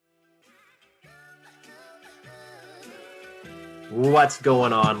What's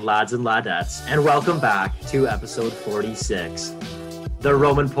going on, lads and ladettes? And welcome back to episode 46, the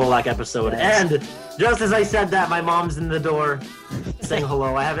Roman Polak episode. Yes. And just as I said that, my mom's in the door saying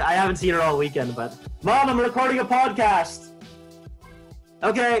hello. I haven't seen her all weekend, but Mom, I'm recording a podcast.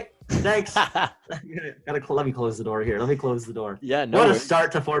 Okay, thanks. Let me close the door here. Let me close the door. Yeah, no. What a worries.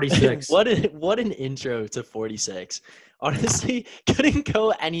 start to 46. What an intro to 46. Honestly, couldn't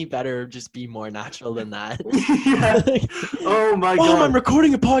go any better. Just be more natural than that. Yeah. Oh my Mom, God. I'm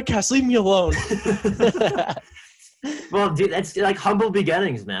recording a podcast. Leave me alone. Well, dude, it's like humble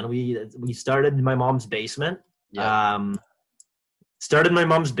beginnings, man. We started in my mom's basement. Yeah. Started in my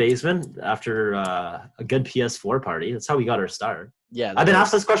mom's basement after a good PS4 party. That's how we got our start. Yeah. I've been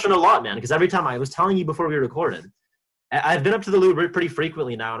asked this question a lot, man, because every time I was telling you before we recorded, I've been up to the loo pretty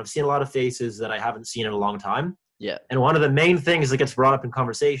frequently now, and I've seen a lot of faces that I haven't seen in a long time. Yeah. And one of the main things that gets brought up in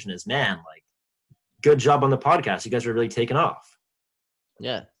conversation is, man, like, good job on the podcast. You guys are really taking off.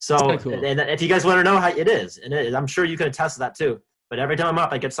 Yeah. So, kinda cool. and if you guys want to know how it is, and I'm sure you can attest to that too. But every time I'm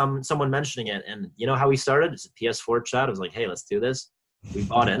up, I get someone mentioning it, and you know how we started? It's a PS4 chat. I was like, hey, let's do this. We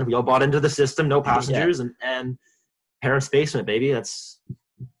bought in. We all bought into the system. No passengers, and parents' basement, baby. That's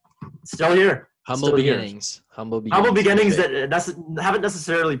still here. Humble Still here. beginnings. Humble beginnings Okay. that haven't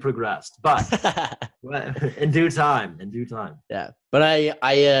necessarily progressed, but in due time. Yeah. But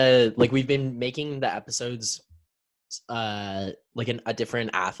I like we've been making the episodes like a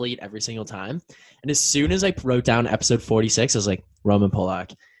different athlete every single time. And as soon as I wrote down episode 46, I was like, Roman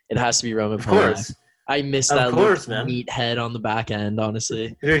Polak. It has to be Roman Of Polak. course. I missed Of that course, little man. meathead on the back end,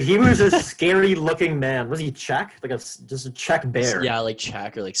 honestly. Dude, he was a scary looking man. Was he Czech? Like just a Czech bear? Yeah, like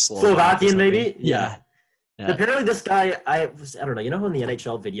Czech or like Slovakian, maybe? Yeah. Yeah. Apparently this guy, I don't know, you know how in the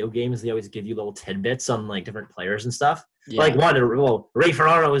NHL video games, they always give you little tidbits on like different players and stuff? Yeah. Like Ray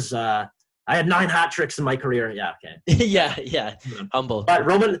Ferraro was, I had 9 hat tricks in my career. Yeah, okay. yeah. Humble. But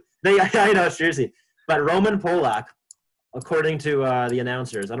I know, seriously. But Roman Polak, according to the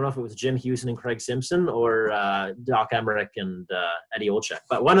announcers, I don't know if it was Jim Houston and Craig Simpson or Doc Emmerich and Eddie Olczyk,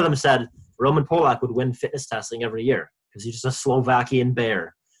 but one of them said Roman Polak would win fitness testing every year because he's just a Slovakian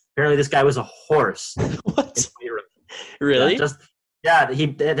bear. Apparently this guy was a horse. What? Really? That's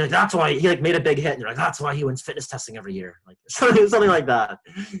why he like made a big hit, and you're like, that's why he wins fitness testing every year, like something like that.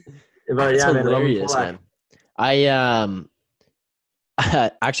 But That's yeah, man, Roman hilarious, Polak. man.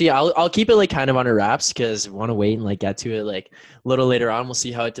 Actually, I'll keep it like kind of under wraps because I want to wait and like get to it like a little later on. We'll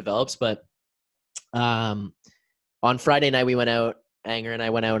see how it develops. But on Friday night we went out. Anger and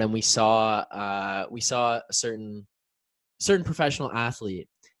I went out and we saw a certain professional athlete,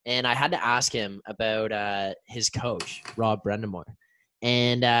 and I had to ask him about his coach, Rob Brendamore,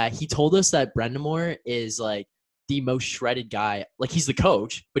 and he told us that Brendamore is like the most shredded guy. Like he's the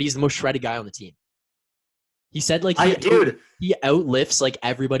coach, but he's the most shredded guy on the team. He said like he outlifts like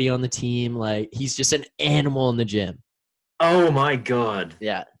everybody on the team. Like he's just an animal in the gym. Oh my God.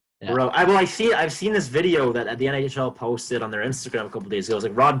 Yeah. Bro, I've seen this video that the NHL posted on their Instagram a couple days ago. It was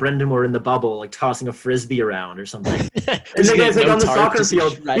like Rod Brendamore in the bubble, like tossing a frisbee around or something. And the guy's like on the soccer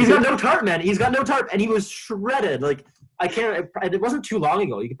field. He's got no tarp, man. He's got no tarp, and he was shredded. Like it wasn't too long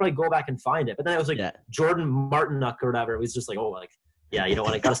ago. You could probably go back and find it. But then it was like Jordan Martinuck or whatever. It was just like, oh, like yeah, you know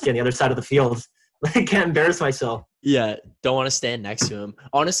what? I gotta stay on the other side of the field. I can't embarrass myself. Yeah, don't want to stand next to him.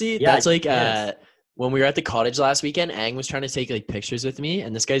 Honestly, that's like when we were at the cottage last weekend, Ang was trying to take like pictures with me,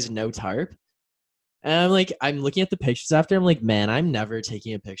 and this guy's no tarp. And I'm looking at the pictures after. I'm like, man, I'm never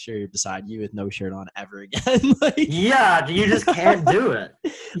taking a picture beside you with no shirt on ever again. Like, yeah, you just can't do it.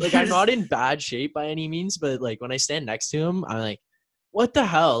 Like, I'm not in bad shape by any means, but like when I stand next to him, I'm like, what the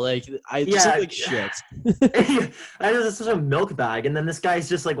hell? Like, I just look like shit. I know, it's such a milk bag, and then this guy's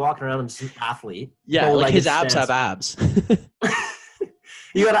just like walking around, some athlete. Yeah, like his abs have abs.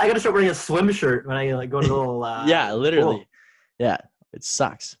 I gotta start wearing a swim shirt when I like go to the little. Yeah, literally. Pool. Yeah, it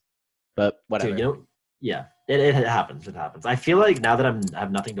sucks, but whatever. Dude, yeah, it happens. It happens. I feel like now that I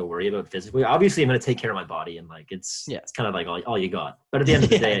have nothing to worry about physically, obviously I'm gonna take care of my body, and like it's kind of like all you got. But at the end of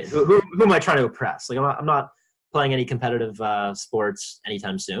the day, who am I trying to impress? Like I'm not playing any competitive sports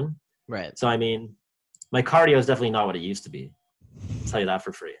anytime soon. Right. So I mean, my cardio is definitely not what it used to be. I'll tell you that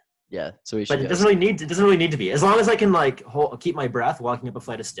for free. Yeah, so we should. But it doesn't really need to be. As long as I can like keep my breath walking up a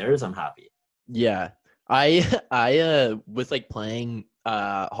flight of stairs, I'm happy. Yeah, I with like playing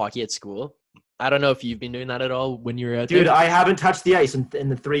hockey at school. I don't know if you've been doing that at all when you were out there. Dude, I haven't touched the ice in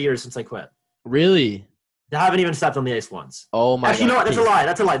the 3 years since I quit. Really? I haven't even stepped on the ice once. Oh my! Actually, God. That's a lie.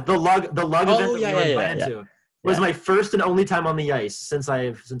 That's a lie. The lug event that we were invited to was my first and only time on the ice since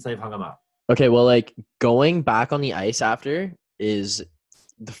I've hung them up. Okay, well, like going back on the ice after is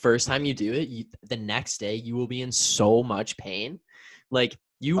the first time you do it, the next day you will be in so much pain. Like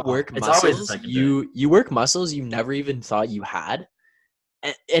you work muscles, you work muscles you never even thought you had.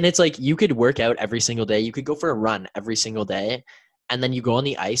 And it's like you could work out every single day. You could go for a run every single day. And then you go on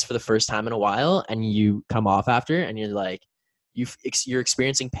the ice for the first time in a while and you come off after and you're like, you're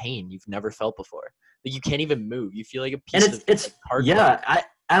experiencing pain you've never felt before. Like you can't even move. You feel like a piece of cardboard. Yeah,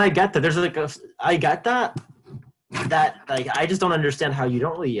 I get that. There's like I get that like I just don't understand how you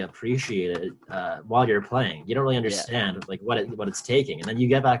don't really appreciate it while you're playing. You don't really understand like what it's taking. And then you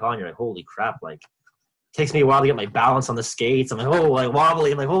get back on, you're like, holy crap, like it takes me a while to get my balance on the skates. I'm like, oh, like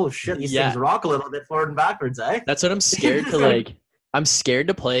wobbly. I'm like, oh shit, these things rock a little bit forward and backwards, eh? That's what I'm scared to like. I'm scared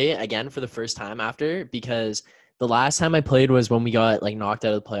to play again for the first time after, because the last time I played was when we got like knocked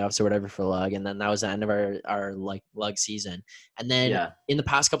out of the playoffs or whatever for Lug, and then that was the end of our like Lug season. And then in the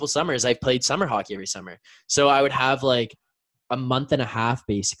past couple summers, I've played summer hockey every summer, so I would have like a month and a half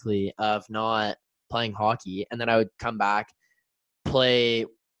basically of not playing hockey, and then I would come back, play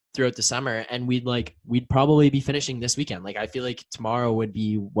throughout the summer, and we'd probably be finishing this weekend. Like I feel like tomorrow would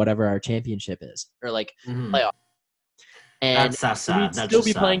be whatever our championship is, or like playoff. And we'd still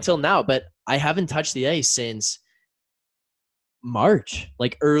be playing till now, but I haven't touched the ice since March,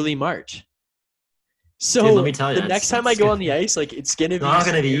 like early March. So dude, let me tell you, the next time I go on the ice, like it's gonna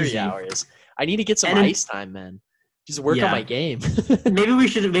be easy hours. I need to get some ice time, man. Just work on my game. maybe we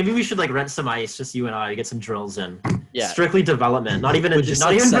should like rent some ice, just you and I, get some drills in. Yeah. Strictly development, not even for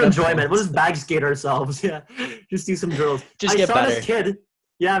enjoyment. We'll just bag skate ourselves. Yeah. Just do some drills. Just get better. This kid.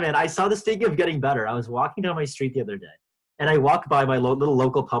 Yeah, man. I saw this, speaking of getting better, I was walking down my street the other day. And I walked by my little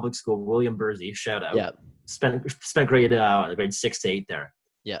local public school, William Bursey, shout out. Yeah. Spent grade 6 to 8 there.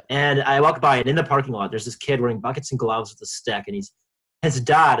 Yeah. And I walked by, and in the parking lot, there's this kid wearing buckets and gloves with a stick, and his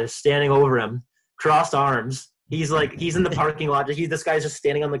dad is standing over him, crossed arms. He's in the parking lot. This guy's just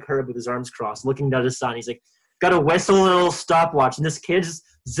standing on the curb with his arms crossed, looking at his son. He's like, got a whistle and a little stopwatch, and this kid's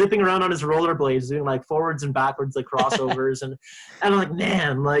zipping around on his rollerblades, doing like forwards and backwards, like crossovers, and I'm like,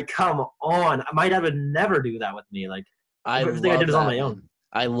 man, like, come on. My dad would never do that with me, like. Everything I did was on my own.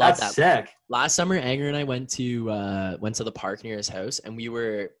 I love that. That's sick. Last summer, Anger and I went to the park near his house, and we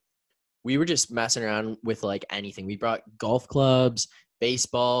were just messing around with like anything. We brought golf clubs,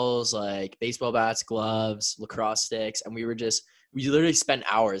 baseballs, like baseball bats, gloves, lacrosse sticks, and we literally spent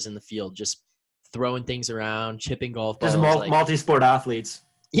hours in the field just throwing things around, chipping golf balls. Just multi-sport athletes.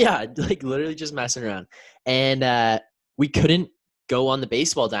 Yeah, like literally just messing around. And we couldn't go on the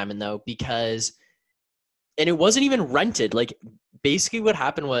baseball diamond though, because and it wasn't even rented. Like basically what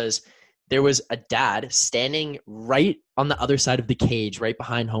happened was there was a dad standing right on the other side of the cage, right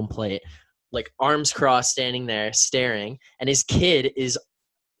behind home plate, like arms crossed, standing there staring. And his kid is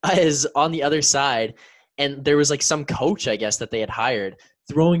on the other side. And there was like some coach, I guess, that they had hired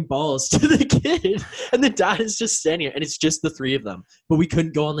throwing balls to the kid. And the dad is just standing here, and it's just the three of them. But we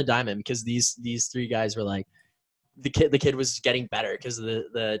couldn't go on the diamond because these three guys were like, the kid was getting better because of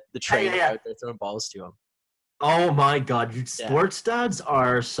the trainer out there throwing balls to him. Oh my God, dude, sports dads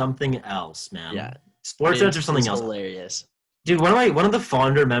are something else, man. Yeah, sports dads are something else. Hilarious, dude. One of the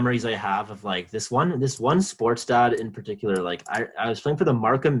fonder memories I have of like this one sports dad in particular. Like I was playing for the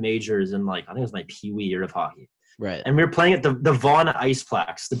Markham Majors in like I think it was my Pee-wee year of hockey. Right. And we were playing at the Vaughan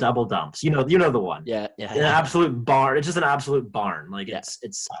Iceplex, the double dumps. You know the one. Yeah. An absolute barn. It's just an absolute barn. Like it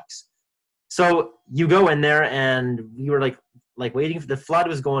sucks. So you go in there, and we were like waiting for the flood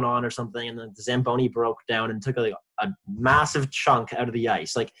was going on or something, and then the Zamboni broke down and took like a massive chunk out of the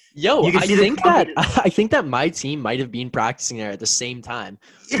ice. Like, I think that my team might have been practicing there at the same time.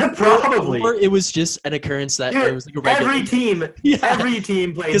 Yeah, probably. Or it was just an occurrence that it was like a regular every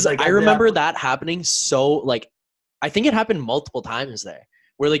team plays. Because like I remember that happening. So like, I think it happened multiple times there,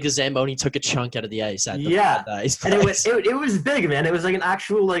 where like the Zamboni took a chunk out of the ice at the ice. And it was big, man. It was like an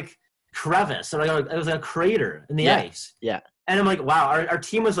actual like crevice, or like it was like a crater in the ice. Yeah. And I'm like, wow, our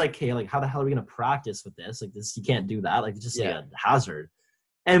team was like, hey, like, how the hell are we going to practice with this? Like, this, you can't do that. Like, it's just like a hazard.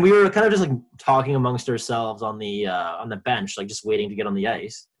 And we were kind of just like talking amongst ourselves on the bench, like just waiting to get on the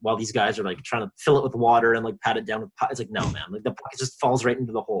ice while these guys are like trying to fill it with water and like pat it down with puck. It's like, no, man, like the puck just falls right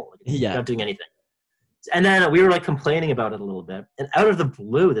into the hole. Like, you're not doing anything. And then we were like complaining about it a little bit. And out of the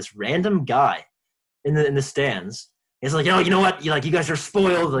blue, this random guy in the stands is like, you know what? You guys are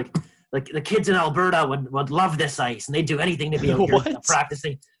spoiled. Like the kids in Alberta would love this ice, and they'd do anything to be out here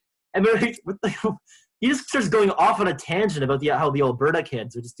practicing. And we're like, he just starts going off on a tangent about how the Alberta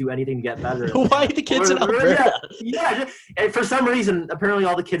kids would just do anything to get better. Why the kids in Alberta? Yeah. And for some reason, apparently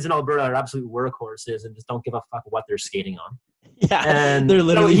all the kids in Alberta are absolute workhorses and just don't give a fuck what they're skating on. Yeah, and they're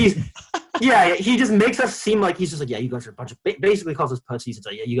literally. So he just makes us seem like he's just like, yeah, you guys are a bunch of basically calls us pussies. It's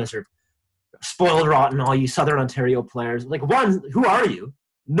like, yeah, you guys are spoiled rotten, all you Southern Ontario players. Like, one, who are you?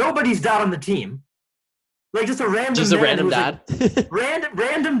 Nobody's dad on the team. Like, just a random dad. Like,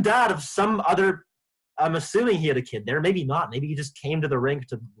 random dad of some other. I'm assuming he had a kid there. Maybe not. Maybe he just came to the rink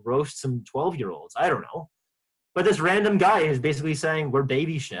to roast some 12-year-olds. I don't know. But this random guy is basically saying we're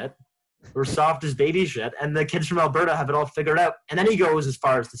baby shit. We're soft as baby shit. And the kids from Alberta have it all figured out. And then he goes as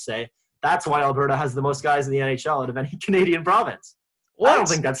far as to say that's why Alberta has the most guys in the NHL out of any Canadian province. What? I don't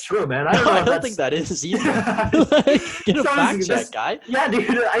think that's true, man. I don't think that is either. Get a fact check, guy. Yeah, dude.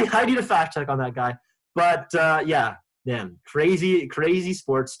 I need a fact check on that guy. But, yeah, man. Crazy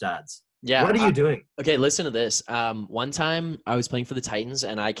sports stats. Yeah. What are you doing? Okay, listen to this. One time I was playing for the Titans,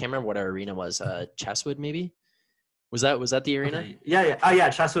 and I can't remember what our arena was. Chesswood, maybe? Was that the arena? Okay. Yeah. Oh, yeah.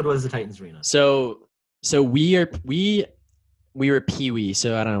 Chesswood was the Titans arena. So we were Pee-wee,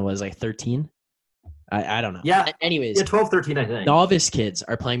 so I don't know, it was like 13? I don't know. Yeah. Anyways. Yeah, 12, 13, I think. Novice kids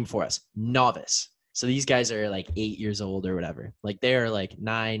are playing before us. Novice. So these guys are like 8 years old or whatever. Like they're like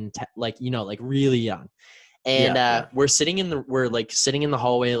 9, 10, like, like really young. And we're sitting in the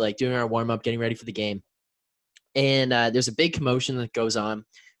hallway, like doing our warm up, getting ready for the game. And there's a big commotion that goes on.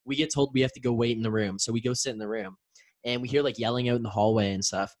 We get told we have to go wait in the room. So we go sit in the room and we hear like yelling out in the hallway and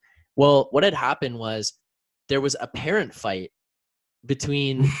stuff. Well, what had happened was there was a parent fight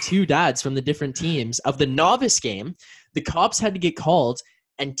between two dads from the different teams of the novice game. The cops had to get called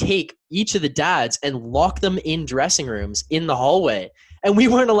and take each of the dads and lock them in dressing rooms in the hallway. And we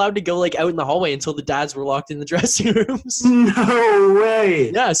weren't allowed to go like out in the hallway until the dads were locked in the dressing rooms. No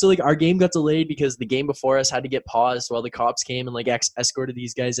way. Yeah, so like our game got delayed because the game before us had to get paused while the cops came and like escorted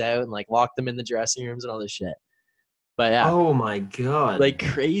these guys out and like locked them in the dressing rooms and all this shit. But yeah. Oh my God. Like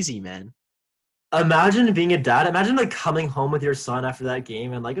crazy, man. Imagine being a dad. Imagine like coming home with your son after that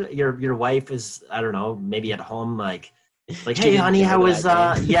game and like your wife is, I don't know, maybe at home like hey honey, how was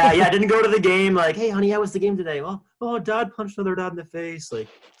I didn't go to the game. Like, hey honey, how was the game today? Well, dad punched another dad in the face. Like,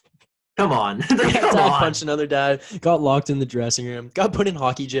 come on. Dad punched another dad, got locked in the dressing room, got put in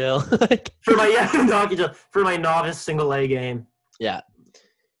hockey jail. For my novice single A game. Yeah.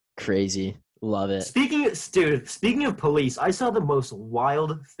 Crazy. Love it. Speaking of police, I saw the most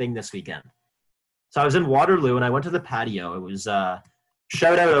wild thing this weekend. So I was in Waterloo and I went to the patio. It was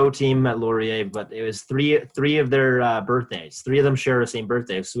shout out O team at Laurier, but it was three of their birthdays. 3 of them share the same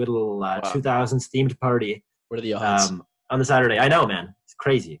birthday. So we had a little 2000s themed party. What are the odds? On the Saturday. I know, man. It's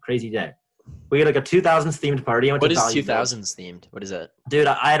crazy day. We had like a 2000s themed party. What is 2000s themed? What is it? Dude,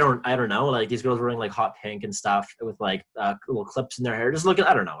 I don't know. Like these girls were wearing like hot pink and stuff with like little clips in their hair. Just looking,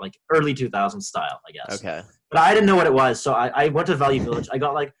 I don't know, like early 2000s style, I guess. Okay. But I didn't know what it was, so I went to Value Village. I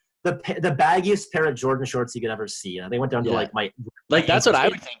got like the baggiest pair of Jordan shorts you could ever see. And they went down to like my that's what I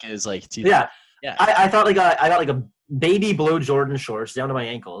would think is like 2000s. Yeah. I thought like I got like a baby blue Jordan shorts down to my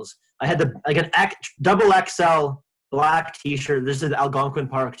ankles. I had an double XL black T-shirt. This is Algonquin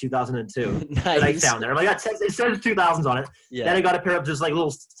Park 2002 Nice. that I found there. I'm like, it says 2000s on it. Yeah. Then I got a pair of just like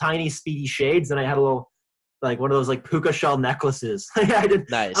little tiny speedy shades, and I had a little like one of those like puka shell necklaces. I did.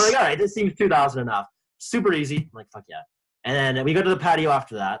 Nice. I'm like, all right, this seems 2000 enough. Super easy. I'm like, fuck yeah. And then we go to the patio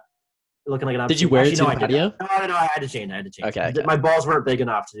after that. Looking like an Did you wear it to the patio? No, I had to change. Okay. My balls weren't big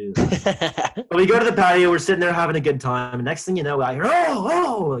enough to do that. But we go to the patio. We're sitting there having a good time. And next thing you know, I hear,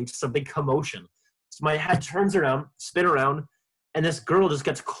 like just a big commotion. So my head turns around, spin around, and this girl just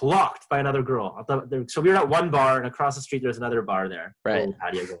gets clocked by another girl. So we were at one bar, and across the street there's another bar there. Right.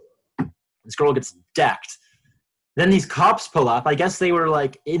 Patio girl. This girl gets decked. Then these cops pull up. I guess they were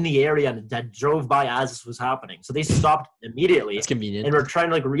like in the area and that drove by as this was happening. So they stopped immediately. It's convenient. And we're trying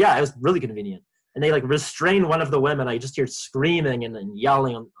to it was really convenient. And they like restrained one of the women. I just hear screaming and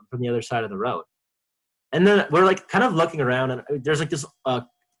yelling from the other side of the road. And then we're like kind of looking around, and there's like this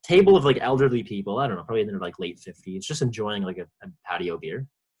table of like elderly people. I don't know, probably in their like late 50s, just enjoying like a patio beer.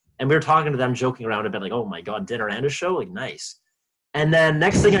 And we were talking to them, joking around a bit, like, oh my God, dinner and a show? Like, nice. And then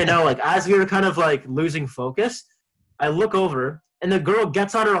next thing I know, like as we were kind of like losing focus, I look over, and the girl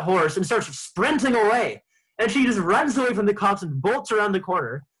gets on her horse and starts sprinting away. And she just runs away from the cops and bolts around the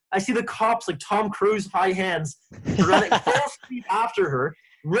corner. I see the cops, like Tom Cruise, high hands, running full speed after her,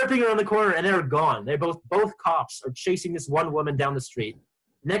 ripping around the corner, and they're gone. They both cops are chasing this one woman down the street.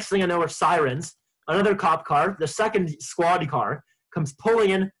 Next thing I know are sirens. Another cop car, the second squad car, comes pulling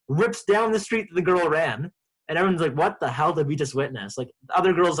in, rips down the street that the girl ran. And everyone's like, what the hell did we just witness? Like, the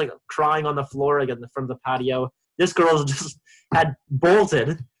other girl's like crying on the floor again from the patio. This girl just had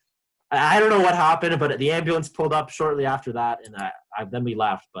bolted. I don't know what happened, but the ambulance pulled up shortly after that, and then we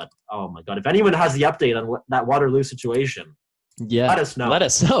left. But, oh, my God. If anyone has the update on that Waterloo situation, Yeah. Let us know. Let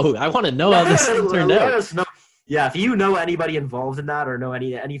us know. I want to know how this turned out. Let us know. Yeah, if you know anybody involved in that or know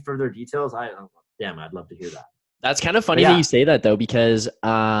any further details, I'd love to hear that. That's kind of funny that you say that though, because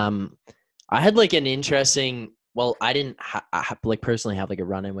I had like an interesting. Well, I didn't like personally have like a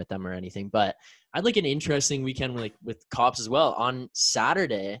run-in with them or anything, but I had like an interesting weekend with cops as well on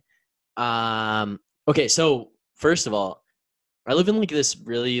Saturday. Okay, so first of all, I live in like this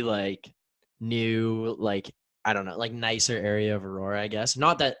really like new, like, I don't know, like nicer area of Aurora, I guess.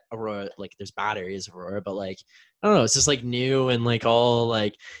 Not that Aurora, like there's bad areas of Aurora, but like, I don't know, it's just like new and like all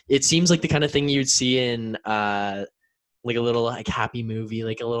like, it seems like the kind of thing you'd see in like a little like happy movie,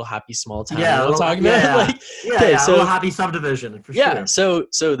 like a little happy small town. Yeah, I'm talking about. Yeah, like, yeah, okay, so a little happy subdivision for sure. So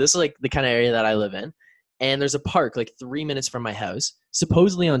this is like the kind of area that I live in. And there's a park like 3 minutes from my house.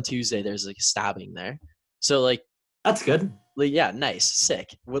 Supposedly on Tuesday there's like a stabbing there. So like that's good. Like, yeah, nice,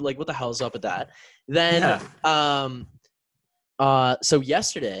 sick. What the hell's up with that? Then so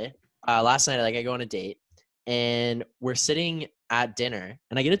yesterday, last night, like I go on a date and we're sitting at dinner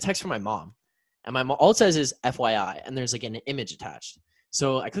and I get a text from my mom. And my mom, all it says is FYI, and there's like an image attached.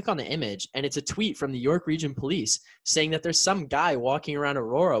 So I click on the image and it's a tweet from the York Region Police saying that there's some guy walking around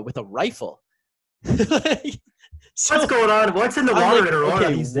Aurora with a rifle. Like, so what's going on? What's in the water in Aurora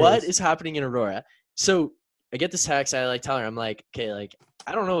these days? What is happening in Aurora? So I get this text. I like tell her, I'm like, okay, like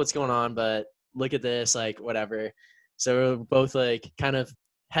I don't know what's going on, but look at this, like whatever. So we're both like kind of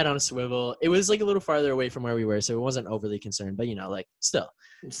head on a swivel. It was like a little farther away from where we were, so it wasn't overly concerned. But like still,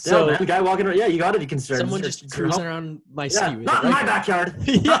 so man, the guy walking around, you got to be concerned. Someone just cruising around my city. Not in my backyard.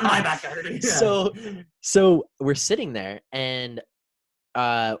 Not in my backyard. Yeah. So we're sitting there, and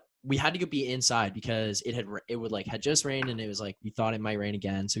we had to go be inside because it had just rained, and it was like we thought it might rain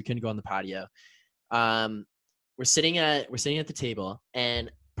again, so we couldn't go on the patio. We're sitting at the table,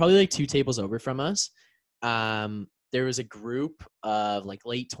 and probably like 2 tables over from us, there was a group of like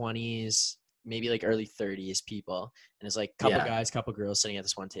late 20s, maybe like early 30s people, and it's like couple guys, couple girls sitting at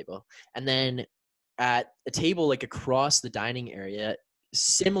this one table, and then at a table like across the dining area,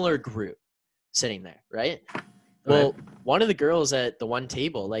 similar group sitting there, right? Well, one of the girls at the one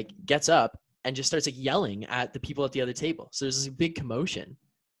table like gets up and just starts like yelling at the people at the other table. So there's this big commotion.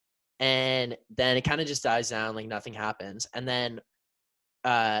 And then it kind of just dies down, like nothing happens. And then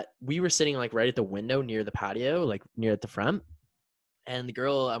we were sitting like right at the window near the patio, like near at the front. And the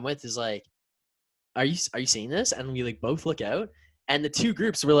girl I'm with is like, are you seeing this? And we like both look out, and the 2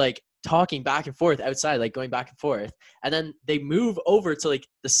 groups were like talking back and forth outside, like going back and forth. And then they move over to like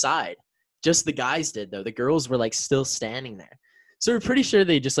the side. Just the guys did though. The girls were like still standing there. So we're pretty sure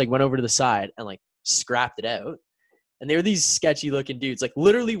they just like went over to the side and like scrapped it out. And they were these sketchy looking dudes, like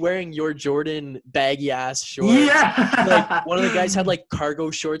literally wearing your Jordan baggy ass shorts. Yeah. Like one of the guys had like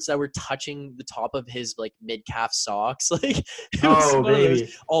cargo shorts that were touching the top of his like mid calf socks. Like it was one of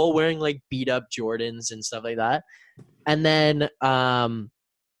those, all wearing like beat up Jordans and stuff like that. And then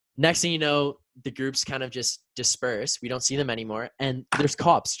next thing you know, the groups kind of just disperse. We don't see them anymore. And there's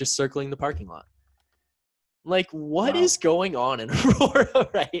cops just circling the parking lot. Like, what is going on in Aurora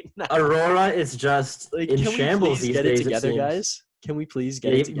right now? Aurora is just like, in shambles these days. Can we please get it together, guys? Can we please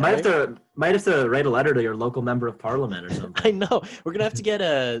get it together? Might have to write a letter to your local member of parliament or something. I know. We're gonna have to get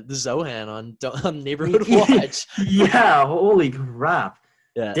the Zohan on Neighborhood Watch. Yeah. Holy crap.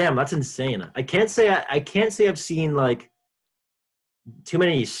 Yeah. Damn, that's insane. I can't say I've seen like too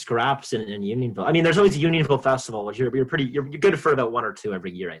many scraps in Unionville. I mean, there's always a Unionville festival, which you're good for about 1 or 2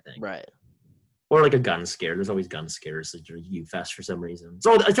 every year, I think. Right. Or like a gun scare. There's always gun scares at your U-Fest for some reason.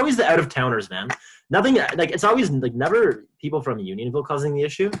 So it's always the out-of-towners, man. Nothing like it's always like never people from Unionville causing the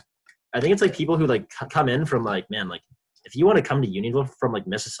issue. I think it's like people who like come in from like, man, like if you want to come to Unionville from like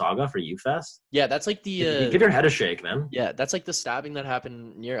Mississauga for U-Fest, yeah, that's like the give your head a shake, man. Yeah, that's like the stabbing that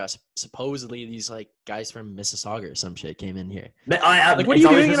happened near us. Supposedly, these like guys from Mississauga or some shit came in here. Like, what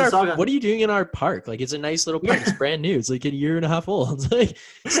are you doing in our park? Like, it's a nice little park. It's brand new. It's like 1.5 years old. It's like,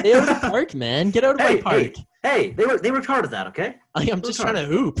 stay out of the park, man. Get out of my park. Hey, they worked hard at that, okay? Like, I'm just trying to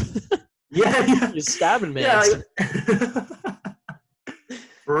hoop. Yeah. You're stabbing me. Yeah,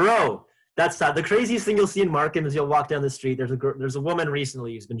 bro. That's the craziest thing you'll see in Markham is you'll walk down the street. There's a woman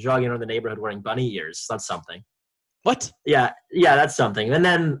recently who's been jogging around the neighborhood wearing bunny ears. That's something. What? Yeah, that's something. And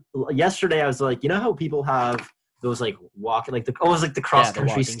then yesterday I was like, you know how people have those like walking like the cross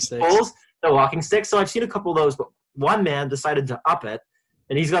country poles, the walking sticks. So I've seen a couple of those, but one man decided to up it,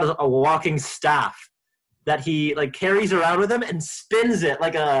 and he's got a walking staff that he like carries around with him and spins it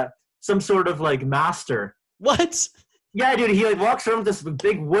like some sort of like master. What? Yeah, dude, he like walks around with this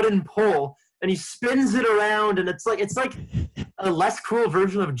big wooden pole and he spins it around, and it's like a less cool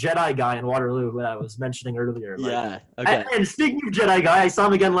version of Jedi guy in Waterloo that I was mentioning earlier. Like, Yeah. Okay. And speaking of Jedi guy, I saw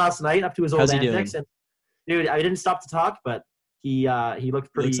him again last night up to his old How's he antics. doing? And dude, I didn't stop to talk, but he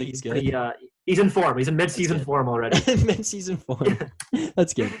looked pretty. Looks like he's good. He's in form. He's in mid-season form already. Mid-season form.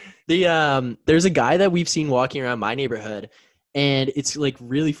 That's good. There's a guy that we've seen walking around my neighborhood, and it's like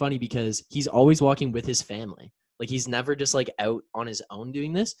really funny because he's always walking with his family. Like he's never just like out on his own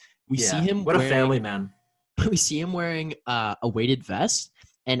doing this. We see him. What a family man. We see him wearing a weighted vest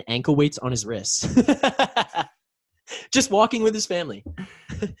and ankle weights on his wrists. Just walking with his family.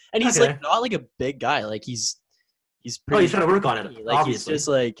 And he's like not like a big guy. Like he's pretty. He's trying to work on it. Like obviously. he's just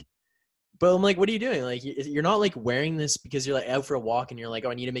like. But I'm like, what are you doing? Like, you're not like wearing this because you're like out for a walk and you're like,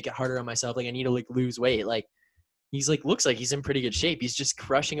 oh, I need to make it harder on myself. Like, I need to like lose weight. Like, he's like, looks like he's in pretty good shape. He's just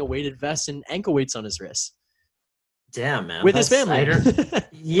crushing a weighted vest and ankle weights on his wrists. Damn, man. With his family.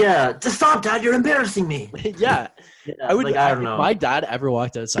 Yeah. Just stop, Dad. You're embarrassing me. Yeah. I would. Like, I don't know. If my dad ever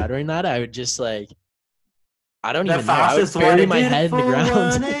walked outside wearing that, I would just like. I don't even know. I would bury my head in the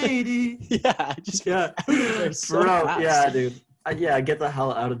ground. Yeah. So bro. fast. Yeah, dude. Yeah, get the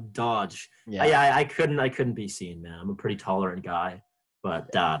hell out of Dodge. Yeah. I couldn't be seen, man. I'm a pretty tolerant guy,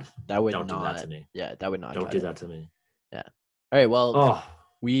 but Dad, don't do that to me. Yeah, that would not. Don't do that to me. Yeah. All right. Well, Oh,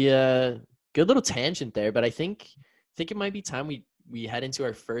 we good little tangent there, but I think it might be time we head into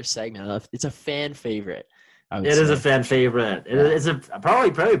our first segment. It's a fan favorite. it is a fan favorite. It's a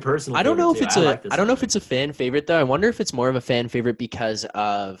probably personal. I don't know if it's I don't know if it's a fan favorite though. I wonder if it's more of a fan favorite because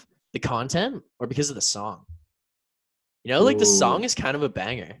of the content or because of the song. You know, like the song is kind of a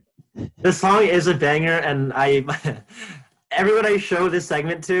banger. The song is a banger, and everyone I show this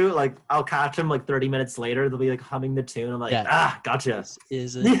segment to, like, I'll catch them like 30 minutes later. They'll be like humming the tune. I'm like, gotcha.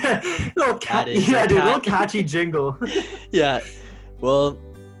 Is it? little catchy jingle. Yeah. Well,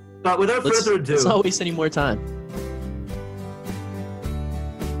 but without further ado, let's not waste any more time.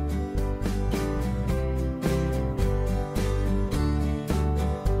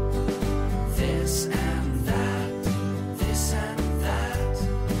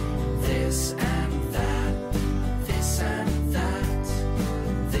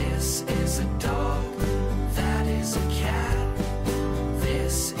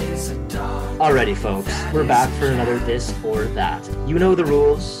 Alrighty, folks, we're back for another This or That. You know the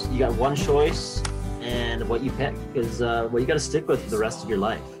rules. You got one choice, and what you pick is what you got to stick with for the rest of your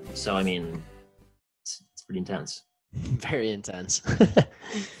life. So, I mean, it's pretty intense. Very intense. All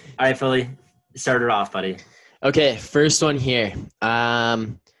right, Philly, start it off, buddy. Okay, first one here.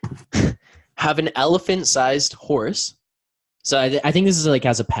 Have an elephant-sized horse. So I think this is like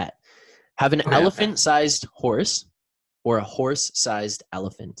as a pet. Have an elephant-sized horse or a horse-sized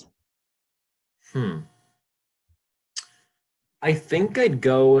elephant. I think I'd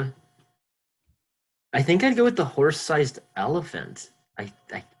go with the horse-sized elephant. I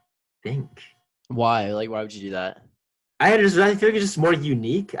think. Why? Like, why would you do that? I feel like it's just more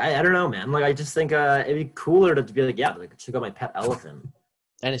unique. I don't know, man. Like, I just think it'd be cooler to be like, yeah, like, check out my pet elephant.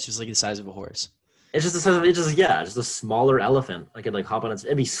 And it's just like the size of a horse. It's just the size of just a smaller elephant. I could like hop on it.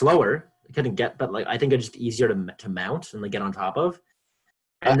 It'd be slower. I couldn't get, but like I think it'd just be easier to mount and like get on top of.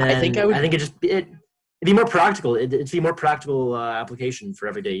 And then I think it'd be more practical. It'd be more practical application for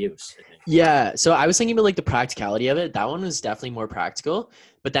everyday use, I think. Yeah. So I was thinking about like the practicality of it. That one was definitely more practical.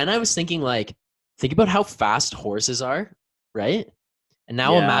 But then I was thinking like, think about how fast horses are, right? And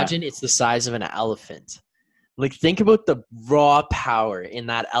now imagine it's the size of an elephant. Like think about the raw power in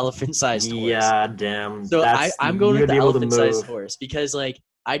that elephant-sized horse. Yeah, damn. So I'm going with the elephant-sized horse because like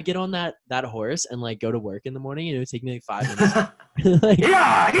I'd get on that horse and like go to work in the morning and it would take me like 5 minutes. Like,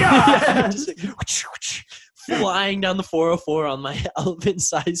 just like, flying down the 404 on my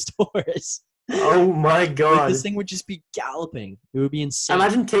elephant-sized horse. Oh my god! Like, this thing would just be galloping. It would be insane.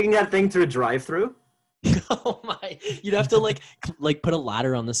 Imagine taking that thing through a drive-through. Oh my! You'd have to like put a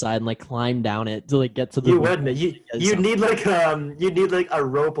ladder on the side and like climb down it to like get to the. You wouldn't. You'd need like a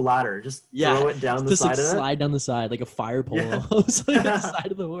rope ladder. Just throw it down the side of it. Slide down the side like a fire pole, almost like the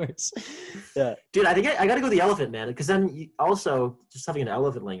side of the horse. Yeah, dude, I think I gotta go the elephant, man. Because then also just having an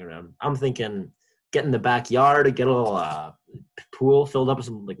elephant laying around, I'm thinking get in the backyard, get a little pool filled up with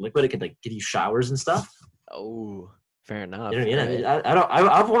some like liquid. It could like give you showers and stuff. Oh. Fair enough. You know what I mean?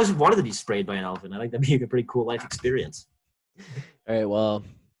 I've always wanted to be sprayed by an elephant. I think that'd be a pretty cool life experience. All right. Well,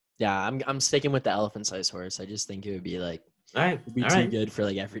 yeah, I'm sticking with the elephant-sized horse. I just think it would be like, too good for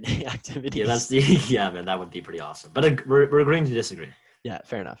like everyday activities. Yeah, man, that would be pretty awesome. But we're agreeing to disagree. Yeah,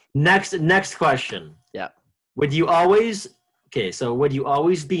 fair enough. Next question. Yeah. Would you always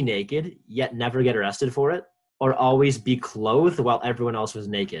be naked yet never get arrested for it, or always be clothed while everyone else was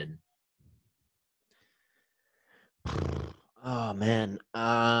naked? Oh man.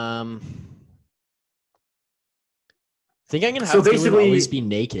 Think I'm gonna So have to go with basically, always be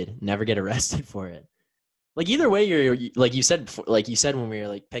naked, never get arrested for it. Like either way, you're like you said before, like you said when we were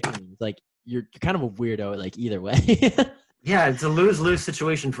like picking, like you're kind of a weirdo. Like either way. yeah, it's a lose-lose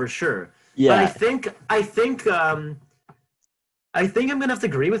situation for sure. But Yeah. I think I'm gonna have to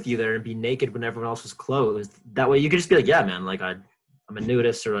agree with you there and be naked when everyone else is clothed. That way, you could just be like, yeah, man, like I'm a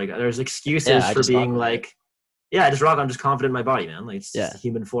nudist, or like there's excuses Yeah. I for just rock being with it. like, yeah, I just rock. I'm just confident in my body, man. Like it's Yeah. just a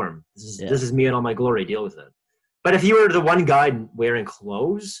human form. Yeah. This is me and all my glory. Deal with it. But if you were the one guy wearing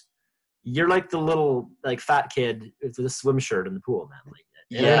clothes, you're like the little like fat kid with a swim shirt in the pool, man. Like,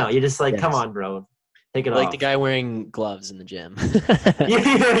 I don't Yeah. know. You're just like, come Yes. on, bro, take it Like the off. guy wearing gloves in the gym.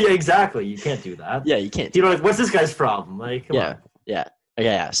 Yeah, exactly. You can't do that. Yeah, you can't. You know, like, what's this guy's problem? Like, come Yeah. on. Yeah. Okay.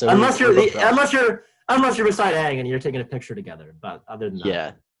 Yeah. So Unless we're both wrong. unless you're beside Aang and you're taking a picture together. But other than that,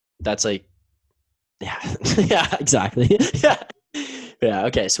 Yeah. That's like. Yeah. Yeah. Exactly. Yeah. Yeah.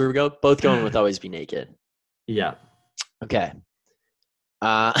 Okay. So we're both going with always be naked. yeah. Okay.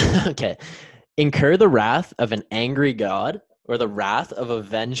 Okay. Incur the wrath of an angry god or the wrath of a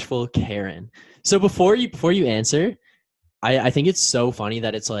vengeful Karen. So before you answer, I think it's so funny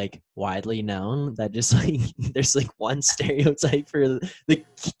that it's like widely known that just like there's like one stereotype for the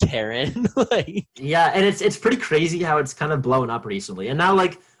Karen. Like Yeah, and it's pretty crazy how it's kind of blown up recently. And now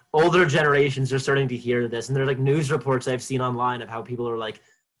like older generations are starting to hear this, and there are like news reports I've seen online of how people are like,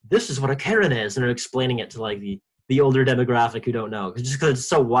 "This is what a Karen is," and are explaining it to like the older demographic who don't know, just because it's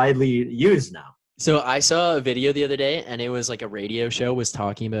so widely used now. so I saw a video the other day and it was like a radio show was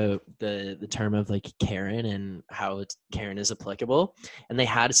talking about the term of like Karen and how Karen is applicable. And they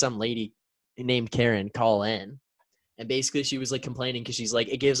had some lady named Karen call in. And basically she was like complaining because she's like,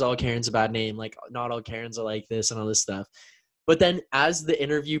 it gives all Karens a bad name. Like not all Karens are like this and all this stuff. But then as the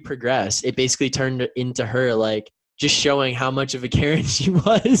interview progressed, it basically turned into her like just showing how much of a Karen she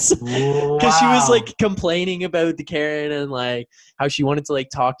was. Because she was Wow. like complaining about the Karen and like how she wanted to like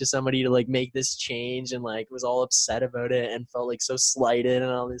talk to somebody to like make this change and like was all upset about it and felt like so slighted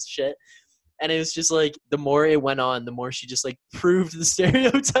and all this shit. And it was just like the more it went on, the more she just like proved the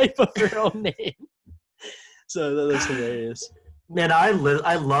stereotype of her own name. So that was hilarious. Man, I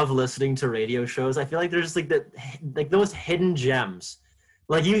love listening to radio shows. I feel like there's like those hidden gems.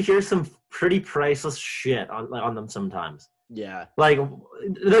 Like you hear some pretty priceless shit on them sometimes. Yeah. Like,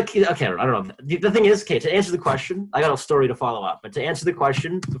 okay, I don't know. The thing is, okay, to answer the question, I got a story to follow up. But to answer the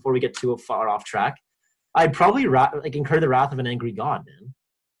question before we get too far off track, I'd probably like incur the wrath of an angry god, man.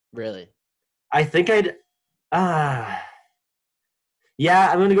 Really? I think I'd.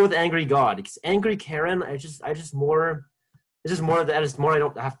 Yeah, I'm gonna go with angry god. Because angry Karen, I just more. It's just more that I just more. I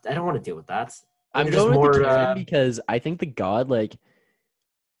don't want to deal with that. I'm Just going with the more, Karen because I think the god, like,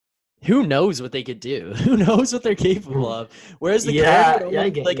 who knows what they could do? Who knows what they're capable of? Whereas the Yeah, Karen would yeah, I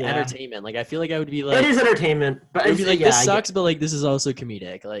almost get- be like yeah. entertainment. Like I feel like I would be It like, is entertainment, but it would be like yeah, this I get- sucks, but like this is also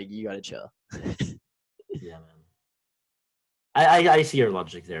comedic. Like you gotta chill. Yeah, man. I see your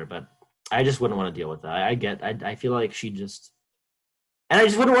logic there, but I just wouldn't want to deal with that. I feel like she just, and I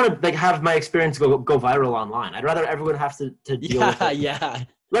just wouldn't want to like have my experience go viral online. I'd rather everyone have to deal with Yeah, it. yeah.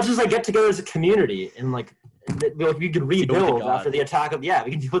 Let's just like get together as a community and like we could rebuild god. after the attack of we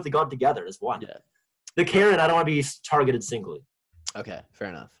can deal with the god together as one. Yeah. The Karen, I don't want to be targeted singly. Okay, fair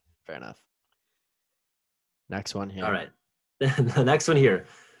enough. Fair enough. Next one here. All right, the next one here.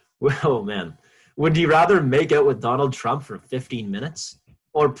 Oh man, would you rather make out with Donald Trump for 15 minutes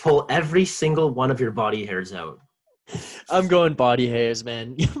or pull every single one of your body hairs out? I'm going body hairs,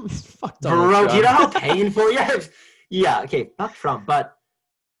 man. Fuck Donald Bro, Trump. do you know how painful? Yeah. Okay, fuck Trump, but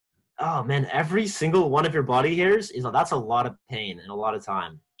oh man, every single one of your body hairs that's a lot of pain and a lot of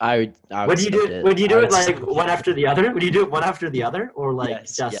time. I would Would you do skip it? Would you do I it like skip one after the other? Would you do it one after the other, or like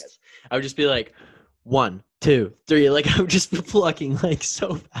Yes, just? yes. I would just be like 1, 2, 3. Like I would just be plucking like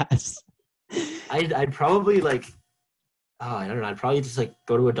so fast. I'd probably like. Oh, I don't know. I'd probably just like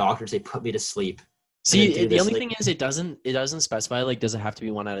go to a doctor and say, "Put me to sleep." See, do the this, only like- thing is it doesn't specify like does it have to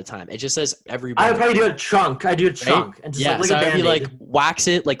be one at a time. It just says every. I would probably do a chunk. I do a chunk and just Yeah, like so a I'd be Band-Aid. like wax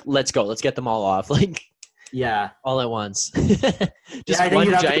it, like let's go, let's get them all off, like Yeah. all at once. Yeah, Just I think one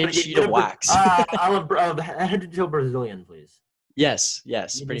you'd have to giant get- sheet of wax. I'll head to a Brazilian, please. Yes,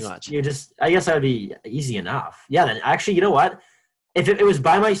 You pretty just- much. You just, I guess that would be easy enough. Yeah. Then actually, you know what? If it was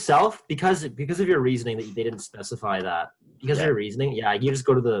by myself, because of your reasoning that they didn't specify that, because of Yeah. your reasoning, yeah, you just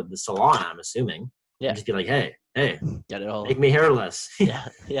go to the salon. I'm assuming. Yeah. And just be like, hey, Get it all. make me hairless. Yeah,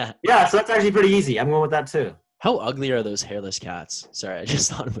 yeah. Yeah. So that's actually pretty easy. I'm going with that too, How ugly are those hairless cats? Sorry, I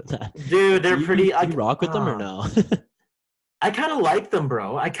just thought about that. dude. They're Do you, pretty. do you rock with them or no? I kind of like them,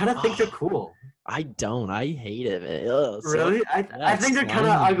 bro. I kind of think they're cool. I don't. I hate it, man. Ugh, Really? I think they're kind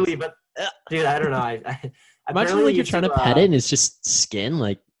of ugly, but dude, I don't know. Imagine like you're trying to pet it and it's just skin,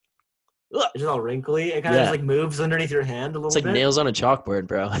 like it's just all wrinkly. It kind of just like moves underneath your hand a little bit. It's like nails on a chalkboard,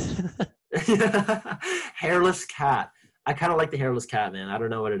 bro. Hairless cat. I kind of like the hairless cat, man. I don't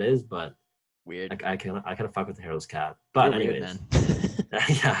know what it is, but weird. I kind of fuck with the hairless cat. But anyways, man.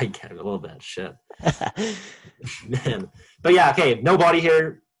 Yeah, I get it a little bit. Shit, man. But yeah, okay. No body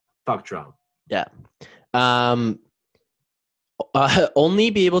hair. Fuck Trump. Yeah. Only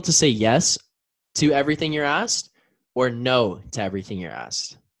be able to say yes to everything you're asked, or no to everything you're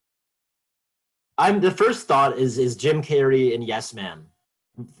asked. The first thought is Jim Carrey and Yes Man.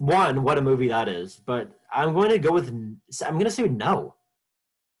 One, what a movie that is. But I'm going to say no.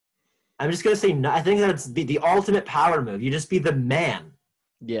 I'm just going to say no. I think that's the ultimate power move. You just be the man.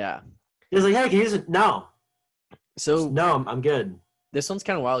 Yeah. He's like, hey, can you just, no. So no, I'm good. This one's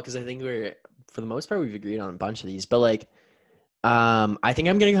kind of wild because I think for the most part, we've agreed on a bunch of these. But like, I think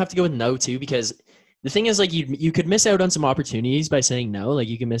I'm going to have to go with no too, because the thing is, like, you could miss out on some opportunities by saying no. Like,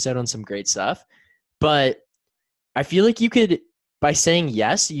 you can miss out on some great stuff. But I feel like you could, by saying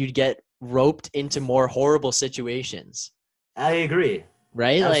yes, you'd get roped into more horrible situations. I agree.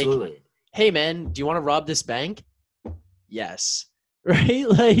 Right? Absolutely. Like, hey, man, do you want to rob this bank? Yes. Right?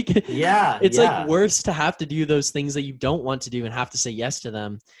 Like, yeah, it's like worse to have to do those things that you don't want to do and have to say yes to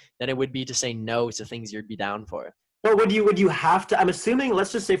them than it would be to say no to things you'd be down for. But would you have to? I'm assuming.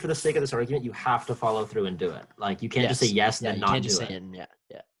 Let's just say, for the sake of this argument, you have to follow through and do it. Like, you can't just say yes and not do it.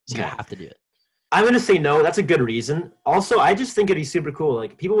 So you have to do it. I'm gonna say no. That's a good reason. Also, I just think it'd be super cool.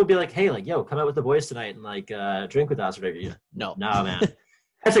 Like, people would be like, "Hey, like, yo, come out with the boys tonight and like drink with us or whatever." No, man.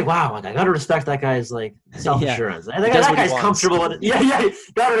 It's like, wow, like, I gotta respect that guy's like self-assurance. I think that guy's comfortable in it. Yeah,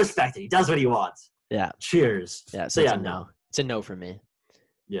 gotta respect it. He does what he wants. Yeah. Cheers. Yeah. So yeah, no. It's a no for me.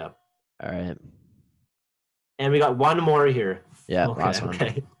 Yeah. All right. And we got one more here. Yeah. Last one.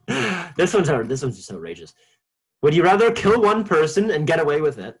 Okay. This one's just outrageous. Would you rather kill one person and get away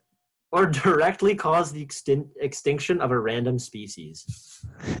with it, or directly cause the extinction of a random species?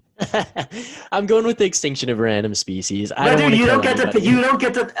 I'm going with the extinction of a random species. You don't get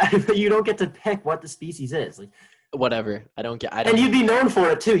to pick what the species is. Like, whatever. And you'd be known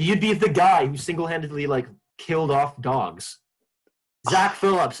for it too. You'd be the guy who single-handedly like killed off dogs. Zach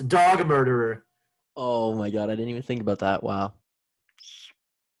Phillips, dog murderer. Oh my god, I didn't even think about that. Wow.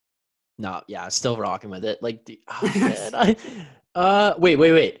 No, yeah, still rocking with it. Like,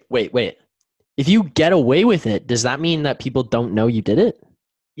 wait. If you get away with it, does that mean that people don't know you did it?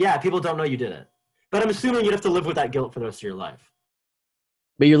 Yeah, people don't know you did it. But I'm assuming you'd have to live with that guilt for the rest of your life.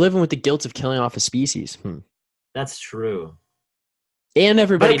 But you're living with the guilt of killing off a species. That's true. And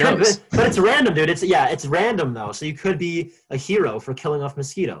everybody knows. But it's random, dude. It's random though. So you could be a hero for killing off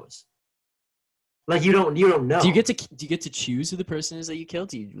mosquitoes. Like, you don't know. Do you get to choose who the person is that you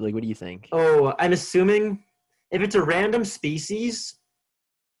killed? What do you think? Oh, I'm assuming if it's a random species,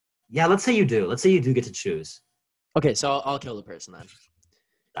 yeah, let's say you do. Let's say you do get to choose. Okay, so I'll kill the person then.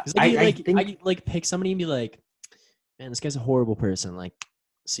 I think pick somebody and be like, man, this guy's a horrible person. Like,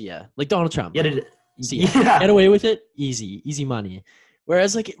 see ya. Like Donald Trump. See ya. Yeah. Get away with it. Easy money.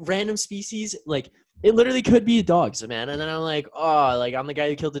 Whereas like random species, like, it literally could be dogs, man. And then I'm like, oh, like, I'm the guy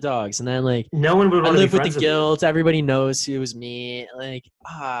who killed the dogs. And then like, no one would want to be friends with the guilt. Everybody knows it was me. Like,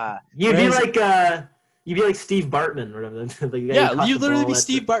 You'd be like Steve Bartman or whatever. You literally be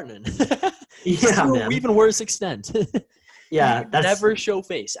Steve Bartman. Yeah, man. Even worse extent. Yeah, that's never show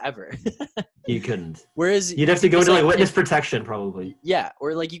face ever. You couldn't. Whereas you'd have to go into like witness protection probably. Yeah,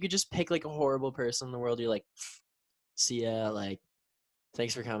 or like you could just pick like a horrible person in the world. You're like, see ya, like,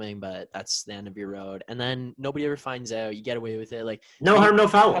 thanks for coming, but that's the end of your road. And then nobody ever finds out. You get away with it. Like, no harm, no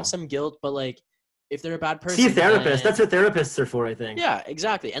foul. Have some guilt, but like, if they're a bad person, see a therapist. That's what therapists are for, I think. Yeah,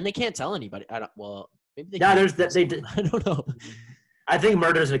 exactly. And they can't tell anybody. Maybe they. Yeah, can. I don't know. I think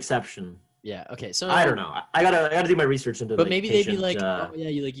murder is an exception. Yeah. Okay. So I don't know. I gotta do my research into. But maybe they'd be like, oh yeah,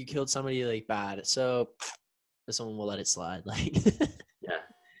 you killed somebody like bad, so this one will let it slide. Like. Yeah.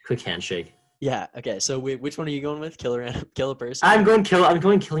 Quick handshake. Yeah. Okay. So which one are you going with? Kill a person? I'm going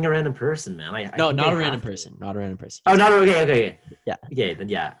killing a random person, man. Not a random person. Not a random person. Oh, not okay. Yeah. Okay, then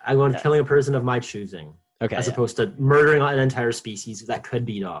yeah, I'm going killing a person of my choosing. Okay. As opposed to murdering an entire species that could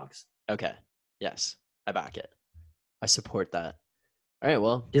be dogs. Okay. Yes, I back it. I support that. All right.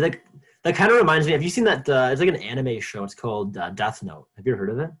 Well, dude, that kind of reminds me. Have you seen that? It's like an anime show. It's called Death Note. Have you ever heard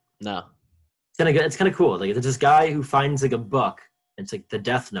of it? No. It's kind of cool. Like, it's this guy who finds like a book. It's like the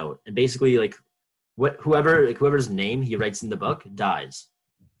Death Note, and basically like whoever's name he writes in the book dies.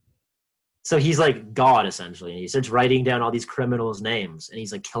 So he's like God essentially, and he starts writing down all these criminals' names, and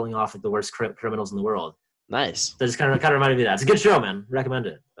he's like killing off like, the worst criminals in the world. Nice. So just kind of reminded me of that. It's a good show, man. Recommend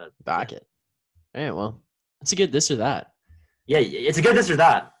it. But, Back it. All right, well, it's a good this or that. Yeah, it's a good this or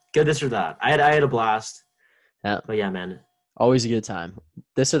that. Good this or that. I had a blast. Yeah. But yeah, man. Always a good time.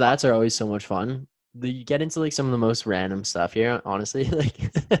 This or that's are always so much fun. You get into like some of the most random stuff here, honestly. Like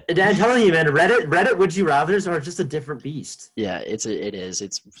I'm telling you, man, Reddit would you rathers are just a different beast. Yeah, it is.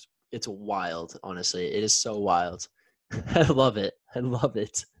 It's wild, honestly. It is so wild. I love it.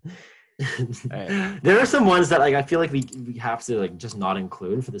 Right. There are some ones that like I feel like we have to like just not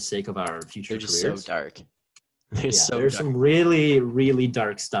include for the sake of our future They're just careers. so dark. There's some really, really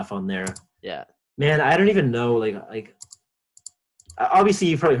dark stuff on there. Yeah. Man, I don't even know like obviously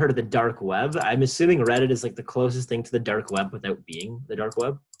you've probably heard of the dark web. I'm assuming Reddit is like the closest thing to the dark web without being the dark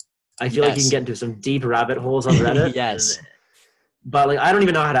web. I feel like you can get into some deep rabbit holes on Reddit. Yes. But like I don't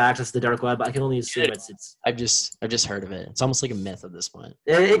even know how to access the dark web. I can only assume it's I've just heard of it. It's almost like a myth at this point.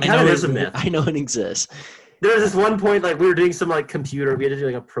 It kind of is a myth. I know it exists. There was this one point like we were doing some like computer. We had to do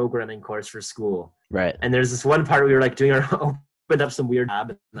like a programming course for school. Right. And there's this one part we were like doing our opened up some weird tab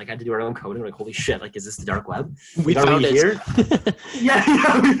and like had to do our own coding. We're like, holy shit! Like, is this the dark web? We found it here.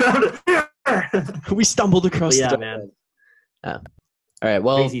 yeah, we found it. We stumbled across the dark man. web. Yeah. All right.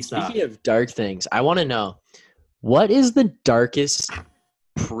 Well, speaking of dark things, I want to know, what is the darkest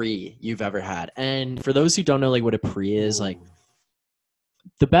pre you've ever had? And for those who don't know, like what a pre is, like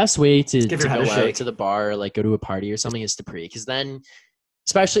the best way to go out to the bar, like go to a party or something, is to pre. Because then,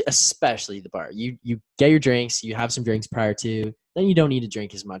 especially the bar, you get your drinks, you have some drinks prior to, then you don't need to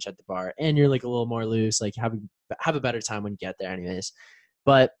drink as much at the bar, and you're like a little more loose, like have a better time when you get there, anyways.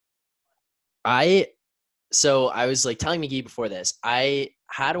 But So I was like telling McGee before this, I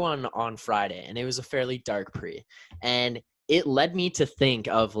had one on Friday and it was a fairly dark pre, and it led me to think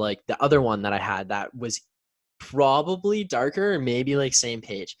of like the other one that I had that was probably darker or maybe like same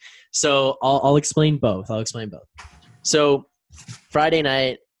page. So I'll explain both. So Friday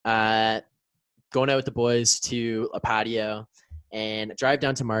night, going out with the boys to a patio and drive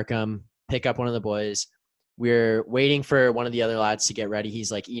down to Markham, pick up one of the boys. We're waiting for one of the other lads to get ready.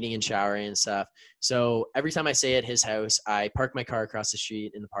 He's like eating and showering and stuff. So every time I stay at his house, I park my car across the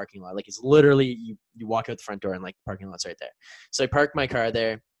street in the parking lot. Like it's literally, you walk out the front door and like the parking lot's right there. So I park my car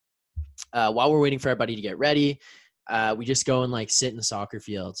there. While we're waiting for everybody to get ready, we just go and like sit in the soccer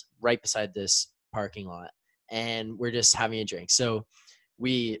field right beside this parking lot. And we're just having a drink. So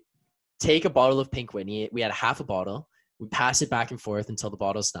we take a bottle of Pink Whitney. We had a half a bottle. We pass it back and forth until the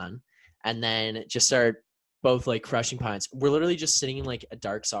bottle's done. And then just start both like crushing pints. We're literally just sitting in like a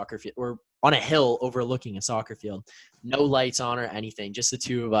dark soccer field. We're on a hill overlooking a soccer field. No lights on or anything. Just the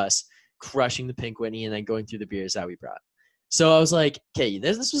two of us crushing the Pink Whitney and then going through the beers that we brought. So I was like, okay,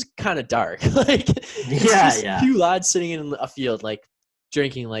 this was kind of dark. Like, yeah. Two lads sitting in a field, like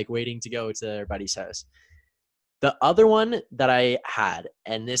drinking, like waiting to go to their buddy's house. The other one that I had,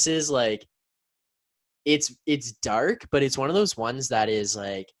 and this is like, it's dark, but it's one of those ones that is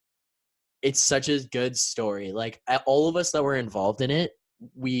like, it's such a good story. Like all of us that were involved in it,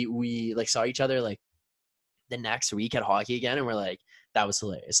 we like saw each other like the next week at hockey again, and we're like, that was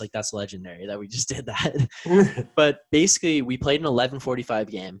hilarious. Like that's legendary that we just did that. But basically, we played an 11:45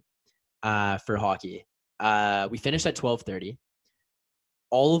 game for hockey. We finished at 12:30.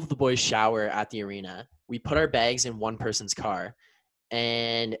 All of the boys shower at the arena. We put our bags in one person's car,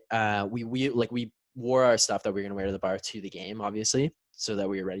 and we wore our stuff that we were gonna wear to the bar to the game, obviously, so that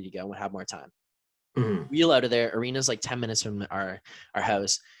we were ready to go and have more time. Mm-hmm. Wheel out of there. Arena's like 10 minutes from our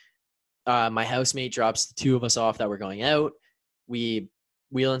house. My housemate drops the two of us off that we're going out. We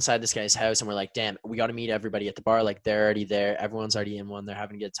wheel inside this guy's house and we're like, damn, we got to meet everybody at the bar. Like they're already there. Everyone's already in one. They're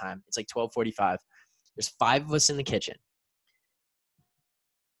having a good time. It's like 12:45. There's 5 of us in the kitchen.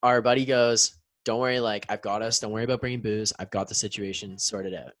 Our buddy goes, don't worry. Like I've got us. Don't worry about bringing booze. I've got the situation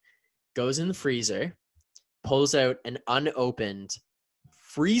sorted out. Goes in the freezer, pulls out an unopened,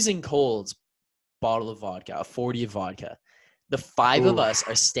 freezing cold bottle of vodka, a 40 of vodka. The 5 of us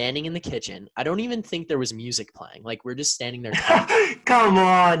are standing in the kitchen. I don't even think there was music playing. Like we're just standing there. Come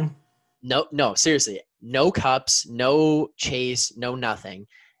on. No, seriously. No cups, no chase, no nothing.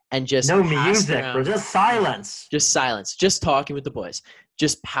 And just no music, bro. Just silence. Just silence. Just talking with the boys.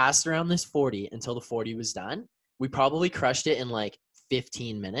 Just passed around this 40 until the 40 was done. We probably crushed it in like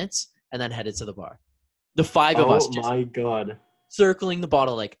 15 minutes and then headed to the bar. The 5 of us just my God. Circling the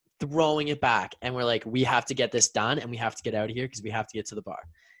bottle, like throwing it back. And we're like, we have to get this done and we have to get out of here because we have to get to the bar.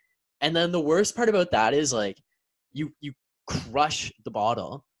 And then the worst part about that is like you crush the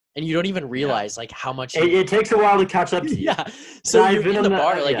bottle and you don't even realize like how much it takes a while to catch up to you. Yeah. So you're in the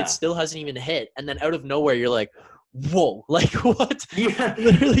bar, like it still hasn't even hit, and then out of nowhere you're like, whoa, like what? Yeah.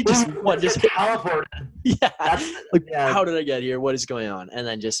 Literally just teleported. Yeah. How did I get here? What is going on? And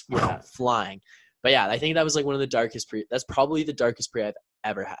then just flying. But yeah, I think that was like one of the darkest that's probably the darkest pre I've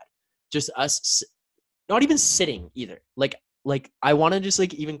ever had. Just us not even sitting either. Like I want to just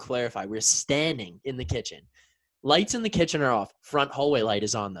like even clarify, we're standing in the kitchen. Lights in the kitchen are off. Front hallway light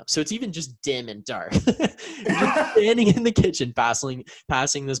is on though. So it's even just dim and dark. Standing in the kitchen, passing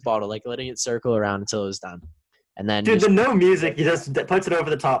this bottle, like letting it circle around until it was done. And then the no music, he just puts it over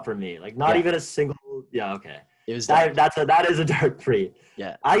the top for me. Like not even a single. Yeah, okay. It was that is a dark pre.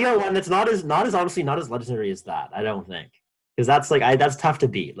 Yeah. I got one that's not as honestly not as legendary as that. I don't think, because that's like that's tough to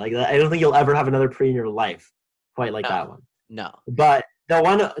beat. Like I don't think you'll ever have another pre in your life quite like that one. No. But the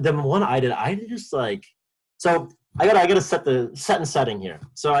one I did just like, so I gotta set and setting here.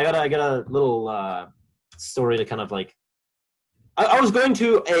 So I got a little story to kind of like. I was going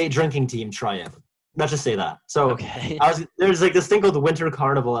to a drinking team tryout. Let's just say that. So there's like this thing called the Winter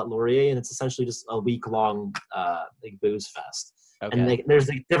Carnival at Laurier, and it's essentially just a week-long like booze fest. Okay. And there's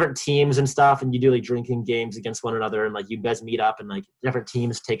like different teams and stuff, and you do like drinking games against one another, and like you guys meet up, and like different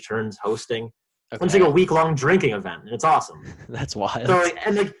teams take turns hosting. Okay. It's like a week-long drinking event, and it's awesome. That's wild. So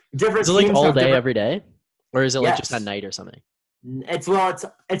and like different. Is it like all day every day, or is it like just at night or something? It's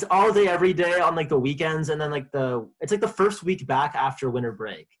all day every day on like the weekends, and then it's like the first week back after winter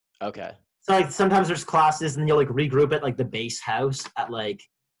break. Okay. So like sometimes there's classes, and you'll like regroup at like the base house at like,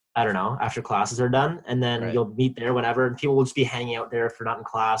 I don't know, after classes are done, and then you'll meet there whenever, and people will just be hanging out there if they're not in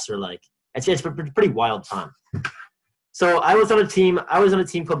class, or like it's a pretty wild time. So I was on a team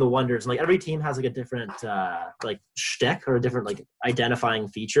called the Wonders, and like every team has like a different like shtick or a different like identifying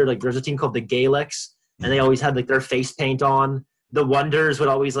feature. Like there's a team called the Gaelics, and they always had like their face paint on. The Wonders would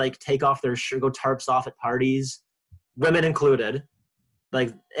always like take off their shirt, go tarps off at parties, women included.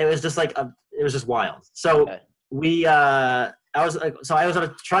 Like it was just like it was just wild. So I was on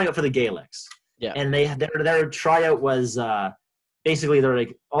a tryout for the Gaelics. Yeah. And their tryout was basically they're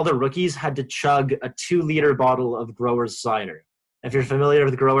like all the rookies had to chug a 2-liter bottle of Growers cider. If you're familiar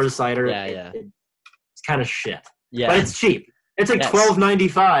with Growers cider, it's kind of shit. Yeah. But it's cheap. It's like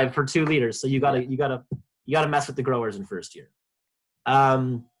 $12.95 for 2 liters. So you gotta mess with the Growers in first year.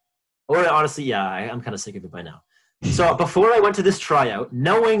 Or honestly, I'm kind of sick of it by now. So before I went to this tryout,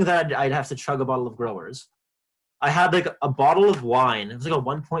 knowing that I'd have to chug a bottle of Growers, I had like a bottle of wine. It was like a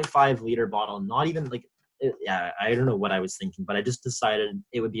 1.5 liter bottle. Not even like, I don't know what I was thinking, but I just decided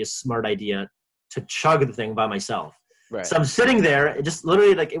it would be a smart idea to chug the thing by myself. Right. So I'm sitting there, it just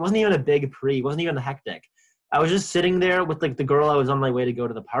literally like, it wasn't even a big pre, it wasn't even hectic. I was just sitting there with like the girl I was on my way to go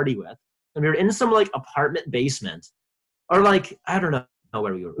to the party with. And we were in some like apartment basement, or like, I don't know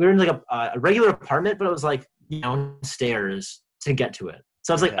where we were. We were in like a regular apartment, but it was like downstairs to get to it.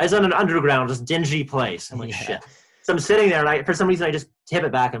 So I was like, I was in an underground, just dingy place. I'm like, shit. So I'm sitting there, and for some reason I just tip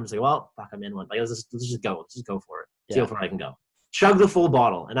it back. I'm just like, well, fuck, I'm in one. Like, let's just go. Let's just go for it. See how far I can go. Chug the full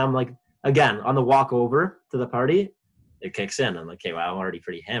bottle. And I'm like, again, on the walk over to the party, it kicks in. I'm like, okay, well, I'm already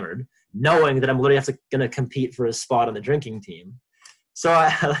pretty hammered, knowing that I'm literally going to compete for a spot on the drinking team. So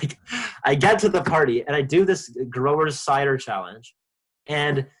I get to the party, and I do this Growers cider challenge.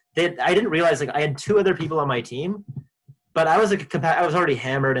 And I didn't realize like I had 2 other people on my team, but I was I was already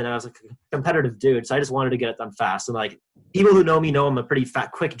hammered, and I was a competitive dude, so I just wanted to get it done fast. And like people who know me know I'm a pretty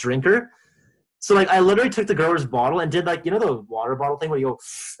quick drinker, so like I literally took the Growers bottle and did like the water bottle thing where you go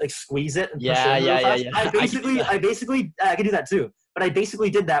like squeeze it and push it in. I basically I could do that too, but I basically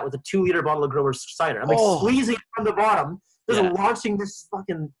did that with a 2-liter bottle of Growers cider. I'm like squeezing it from the bottom, just launching this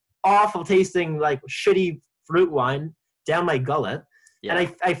fucking awful tasting like shitty fruit wine down my gullet. Yeah.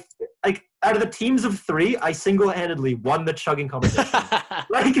 And I like out of the teams of 3, I single-handedly won the chugging competition.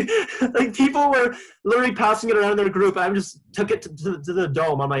 like people were literally passing it around their group. I just took it to the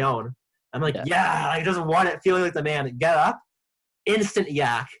dome on my own. I'm like, I just won it, feeling like the man. Get up, instant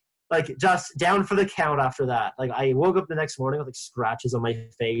yak, like just down for the count after that. Like I woke up the next morning with like scratches on my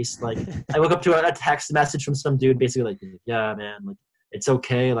face. Like I woke up to a text message from some dude basically like, yeah, man, like it's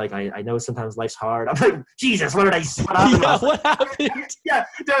okay. Like I know sometimes life's hard. I'm like, Jesus, what did I sweat out? What happened? Yeah,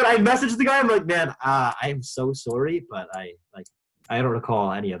 dude, I messaged the guy. I'm like, man, I'm so sorry, but I don't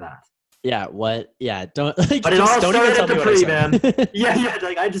recall any of that. Yeah, what? Yeah, don't. Like, but it all started at the pre, man. yeah.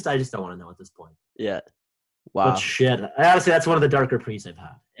 Like I just don't want to know at this point. Yeah. Wow. But shit, honestly, that's one of the darker pre's I've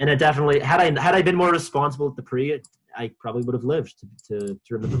had, and it definitely had I been more responsible at the pre, I probably would have lived to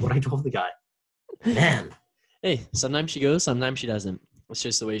remember what I told the guy. Man. Hey, sometimes she goes, sometimes she doesn't. It's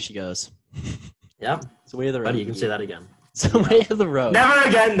just the way she goes. Yep. It's the way of the road. Buddy, you can say that again. It's the way of the road. Never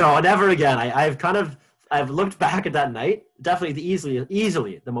again. No, never again. I've looked back at that night. Definitely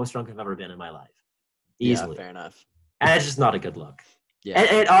easily the most drunk I've ever been in my life. Easily. Yeah, fair enough. And it's just not a good look. Yeah.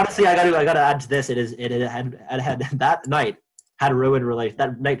 And honestly, I gotta add to this. It had that night had ruined relation.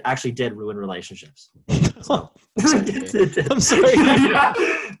 That night actually did ruin relationships. So. I'm sorry. Yeah.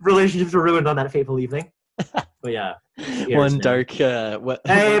 Relationships were ruined on that fateful evening. But yeah. One dark Hey,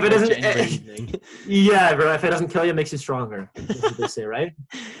 if it doesn't yeah, bro, if it doesn't kill you, it makes you stronger. That's what they say, right?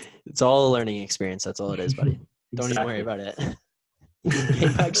 It's all a learning experience. That's all it is, buddy. Don't even worry about it.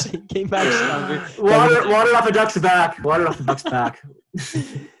 Came back stronger. Water off a duck's back. Water off the duck's back.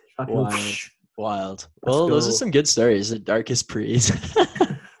 Wild. Well, those are some good stories. The darkest prees.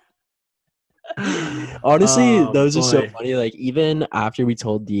 Honestly, those are so funny. Like, even after we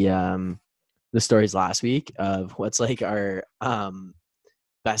told the stories last week of what's like our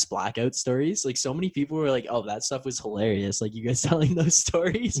best blackout stories, like so many people were like, "Oh, that stuff was hilarious!" Like you guys telling those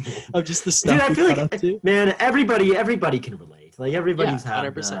stories of just the stuff. Dude, I feel like man, everybody can relate. Like everybody's had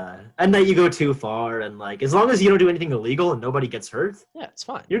 100%. And that you go too far, and like as long as you don't do anything illegal and nobody gets hurt, yeah, it's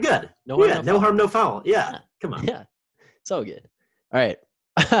fine. You're good. No harm, no foul. Yeah, come on. Yeah, it's all good. All right,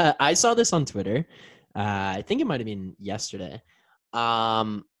 I saw this on Twitter. I think it might have been yesterday.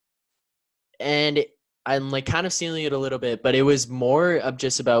 And I'm like kind of stealing it a little bit, but it was more of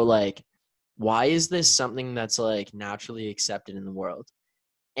just about like, why is this something that's like naturally accepted in the world?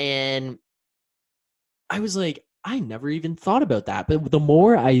 And I was like, I never even thought about that. But the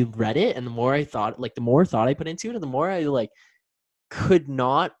more I read it and the more I thought, like the more thought I put into it, and the more I like could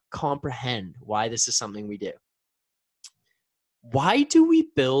not comprehend why this is something we do. Why do we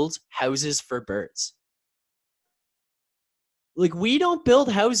build houses for birds? Like, we don't build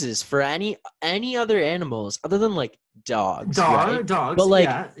houses for any other animals other than like dogs. Right? Dogs. But like,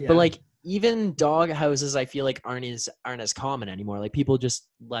 but like even dog houses, I feel like aren't as common anymore. Like people just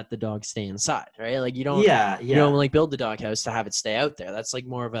let the dog stay inside, right? Like you don't, you don't like build the dog house to have it stay out there. That's like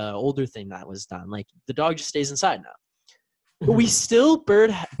more of an older thing that was done. Like the dog just stays inside now. But we still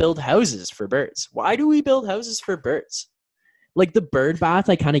build houses for birds. Why do we build houses for birds? Like the bird bath,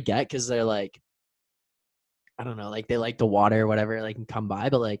 I kind of get because they're like, I don't know, like they like the water or whatever, like can come by,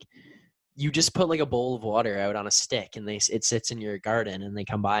 but like you just put like a bowl of water out on a stick and it sits in your garden and they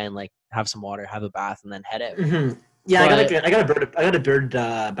come by and like have some water, have a bath, and then head out. Mm-hmm. Yeah, but, I got a bird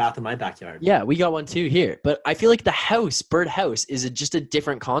bath in my backyard. Yeah, we got one too here. But I feel like the bird house is just a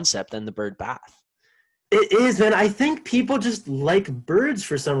different concept than the bird bath. It is, man. I think people just like birds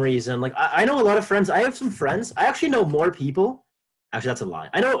for some reason. Like I know a lot of friends. I have some friends. I actually know more people. Actually, that's a lie.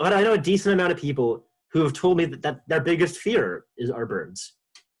 I know a decent amount of people who have told me that their biggest fear are birds.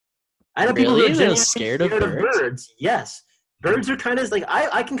 I know people who are genuinely scared of birds. Yes, birds are kind of like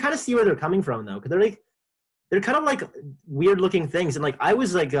I can kind of see where they're coming from though, because they're kind of like weird looking things, and like I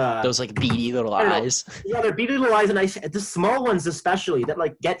was like those like beady little eyes. Yeah, they're beady little eyes, and the small ones especially that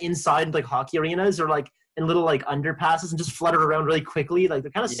like get inside like hockey arenas or like in little like underpasses and just flutter around really quickly. Like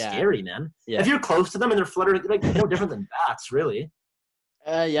they're kind of scary, man. Yeah. If you're close to them and they're fluttering, like no different than bats, really.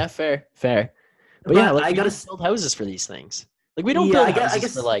 Yeah, fair. But yeah, like, I gotta build houses for these things. Like we don't build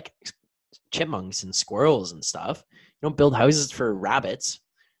houses for like chipmunks and squirrels and stuff. You don't build houses for rabbits.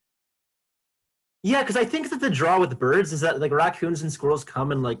 Yeah, because I think that the draw with birds is that like raccoons and squirrels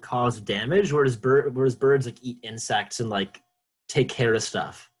come and like cause damage, whereas birds like eat insects and like take care of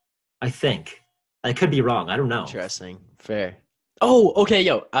stuff. I think. I could be wrong. I don't know. Interesting. Fair. Oh, okay,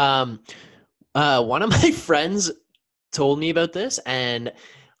 yo. One of my friends told me about this, and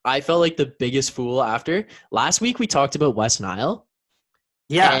I felt like the biggest fool after. Last week we talked about West Nile.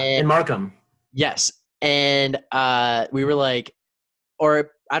 Yeah, in Markham. Yes. And we were like,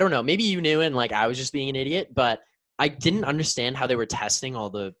 or I don't know, maybe you knew and like I was just being an idiot, but I didn't understand how they were testing all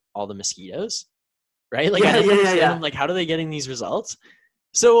the mosquitoes. Right? Like I didn't understand like how are they getting these results?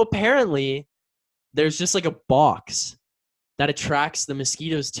 So apparently there's just like a box that attracts the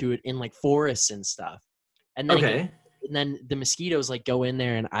mosquitoes to it in like forests and stuff. And then and then the mosquitoes like go in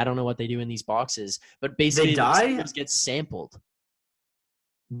there and I don't know what they do in these boxes, but basically the mosquitoes get sampled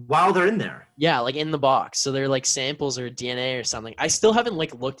while they're in there. Yeah, like in the box. So they're like samples or DNA or something. I still haven't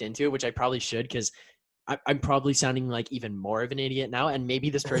like looked into it, which I probably should because I'm probably sounding like even more of an idiot now. And maybe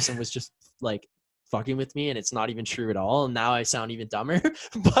this person was just like fucking with me and it's not even true at all. And now I sound even dumber.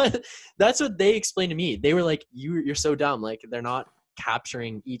 But that's what they explained to me. They were like, you're so dumb. Like they're not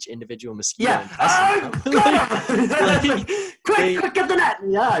capturing each individual mosquito. Yeah. Quick, get the net.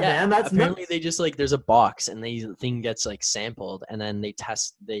 Yeah, man. That's apparently nuts. They just like there's a box and the thing gets like sampled and then they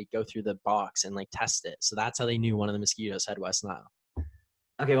go through the box and like test it. So that's how they knew one of the mosquitoes had West Nile.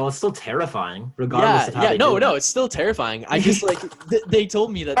 Okay, well, it's still terrifying, regardless of how they no, do it. it's still terrifying. I just like they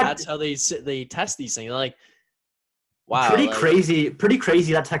told me that that's how they test these things. They're like, wow, pretty crazy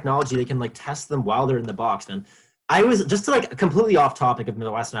that technology they can like test them while they're in the box, man. I was just to like completely off topic of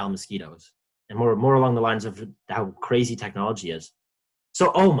the West Nile mosquitoes and more along the lines of how crazy technology is.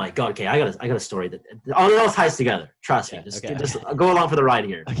 So, oh my God, okay, I got a story that all it all ties together. Trust me, just go along for the ride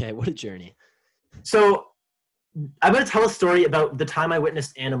here. Okay, what a journey. So, I'm going to tell a story about the time I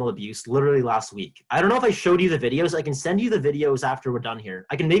witnessed animal abuse literally last week. I don't know if I showed you the videos. I can send you the videos after we're done here.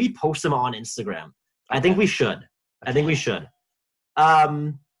 I can maybe post them on Instagram. Okay. I think we should.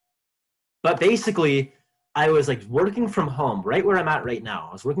 But basically, I was like working from home, right where I'm at right now.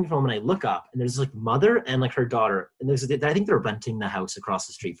 I was working from home and I look up and there's like mother and like her daughter. And I think they're renting the house across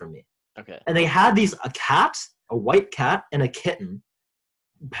the street from me. Okay. And they had a cat, a white cat, and a kitten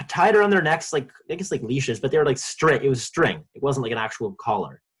tied around their necks, like I guess like leashes, but they were like string. It was string. It wasn't like an actual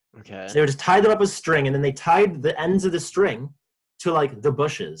collar. Okay. So they were just tied them up with string, and then they tied the ends of the string to like the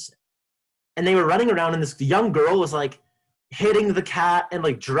bushes. And they were running around, and this young girl was like hitting the cat and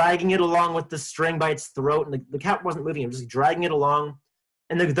like dragging it along with the string by its throat. And the cat wasn't moving; it was just dragging it along.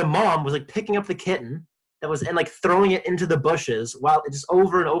 And the mom was like picking up the kitten and like throwing it into the bushes while it just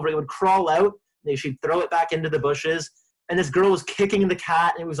over and over. It would crawl out. And she'd throw it back into the bushes. And this girl was kicking the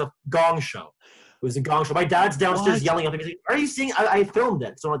cat, and it was a gong show. It was a gong show. My dad's downstairs yelling at me. He's like, "Are you seeing?" I filmed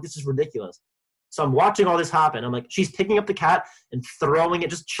it. So I'm like, this is ridiculous. So I'm watching all this happen. I'm like, she's picking up the cat and throwing it,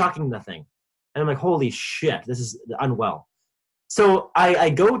 just chucking the thing. And I'm like, holy shit, this is unwell. So I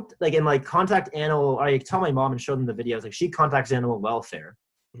go like and like contact animal. I tell my mom and show them the videos. Like she contacts animal welfare.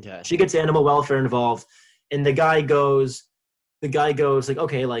 Okay. She gets animal welfare involved, and the guy goes like,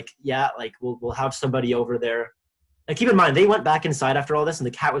 okay, like yeah, like we'll have somebody over there. And keep in mind, they went back inside after all this, and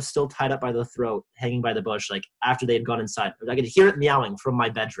the cat was still tied up by the throat, hanging by the bush, like after they had gone inside. I could hear it meowing from my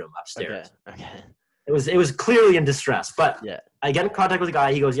bedroom upstairs. Okay. It was clearly in distress. But yeah. I get in contact with the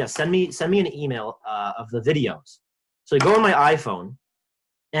guy. He goes, yeah, send me an email of the videos. So I go on my iPhone,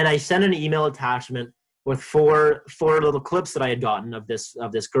 and I send an email attachment with four little clips that I had gotten of this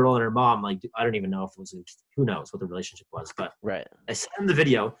girl and her mom. Like I don't even know if it was, who knows what the relationship was, but right. I sent the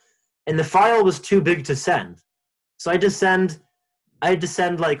video, and the file was too big to send. So I had to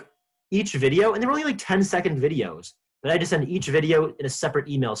send like each video, and they were only like 10-second videos, but I had to send each video in a separate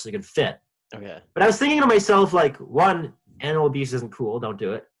email so it could fit. Okay. But I was thinking to myself, like, one, animal abuse isn't cool, don't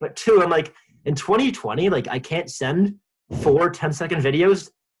do it. But two, I'm like, in 2020, like I can't send 4 10-second videos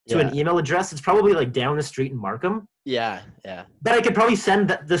to an email address. It's probably like down the street in Markham. Yeah. But I could probably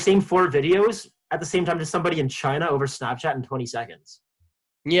send the same 4 videos at the same time to somebody in China over Snapchat in 20 seconds.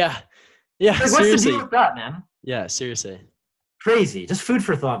 Yeah. Like, what's the deal with that, man? Yeah, seriously. Crazy. Just food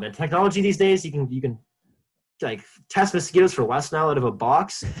for thought, man. Technology these days, you can like test mosquitoes for West Nile out of a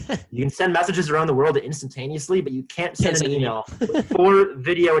box. You can send messages around the world instantaneously, but you can't send an email with 4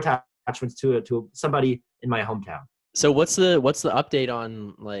 video attachments to somebody in my hometown. So what's the update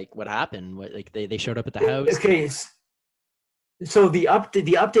on like what happened? What like they showed up at the house? Okay. So the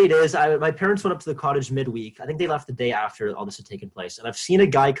update is my parents went up to the cottage midweek. I think they left the day after all this had taken place. And I've seen a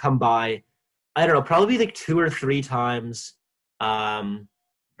guy come by, I don't know, probably like 2 or 3 times.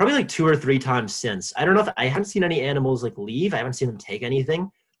 Probably like 2 or 3 times since. I don't know if I haven't seen any animals like leave. I haven't seen them take anything,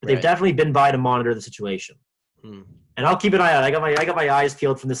 but they've definitely been by to monitor the situation. And I'll keep an eye out. I got my eyes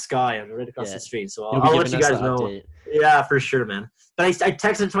peeled from the sky. I'm right across the street, so I'll let you guys know. Update. Yeah, for sure, man. But I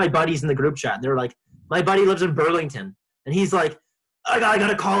texted to my buddies in the group chat, and they were like, my buddy lives in Burlington, and he's like, I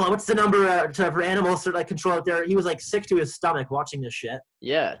gotta call. What's the number for animals to like control out there? He was like sick to his stomach watching this shit.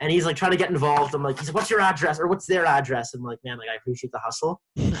 Yeah. And he's like trying to get involved. I'm like, he's like, what's your address or what's their address? I'm like, man, like I appreciate the hustle.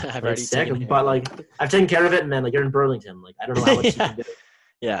 I've already sick, but like I've taken care of it, and man, like you're in Burlington. Like I don't know how much you can do.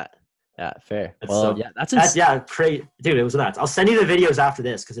 Yeah, fair. That's crazy, dude. It was nuts. I'll send you the videos after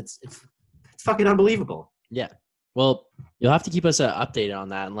this because it's fucking unbelievable. Yeah. Well, you'll have to keep us updated on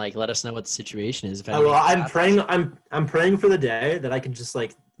that and like let us know what the situation is. I'm praying. I'm praying for the day that I can just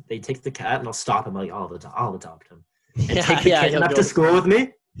like they take the cat and I'll stop him like I'll adopt him. And take the kitten up to school with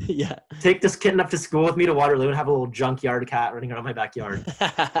me. Yeah. Take this kitten up to school with me to Waterloo and have a little junkyard cat running around my backyard.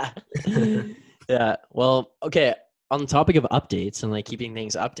 Yeah. Well, okay. On the topic of updates and like keeping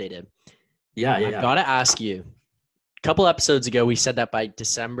things updated. I've got to ask you. A couple episodes ago, we said that by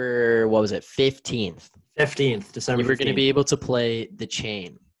December, what was it, 15th? 15th, December 15th. You were going to be able to play The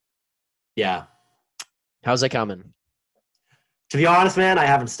Chain. Yeah. How's that coming? To be honest, man, I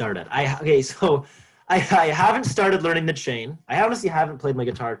haven't started. I haven't started learning The Chain. I honestly haven't played my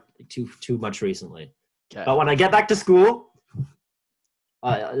guitar too much recently. Okay. But when I get back to school,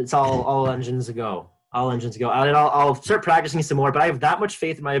 it's all engines a go. All engines go. I'll start practicing some more, but I have that much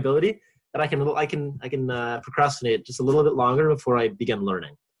faith in my ability that I can procrastinate just a little bit longer before I begin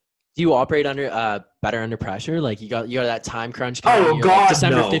learning. Do you operate under better under pressure? Like you got that time crunch coming. Oh God, like,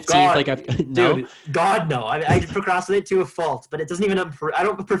 December 15th. God, like no? Dude, God no. I procrastinate to a fault, but it doesn't even. I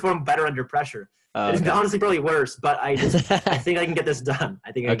don't perform better under pressure. It's honestly probably worse, but I think I can get this done.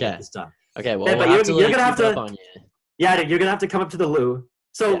 I think I can get this done. Okay, well, but you're gonna have to. Yeah, dude, you're gonna have to come up to the loo.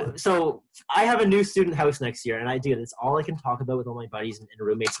 So I have a new student house next year, and it's all I can talk about with all my buddies and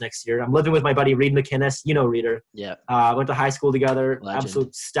roommates next year. I'm living with my buddy Reed McInnes. You know Reeder. Yeah. Went to high school together. Legend.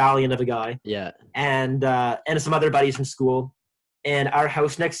 Absolute stallion of a guy. Yeah. And some other buddies from school. And our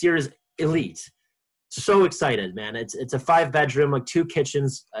house next year is elite. So excited, man. It's a 5-bedroom, like 2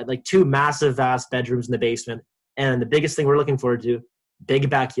 kitchens, like 2 massive, vast bedrooms in the basement. And the biggest thing we're looking forward to, big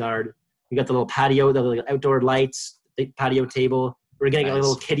backyard. We got the little patio, the outdoor lights, big patio table. We're going to get a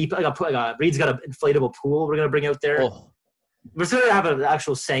little kiddie. Reed's got an inflatable pool we're going to bring out there. Oh. We're going to have an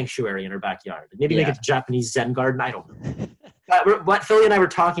actual sanctuary in our backyard. Maybe make it a Japanese Zen garden. I don't know. But what Philly and I were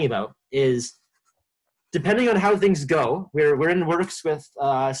talking about is, depending on how things go, we're in works with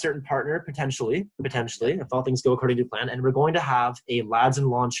a certain partner, potentially, if all things go according to plan. And we're going to have a Lads and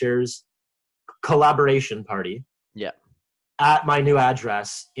Lawn Chairs collaboration party. Yeah. At my new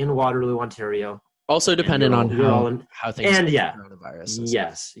address in Waterloo, Ontario. Also dependent on how things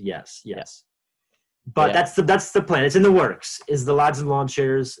coronavirus. Yes. But that's the plan. It's in the works. Is the Lads and Lawn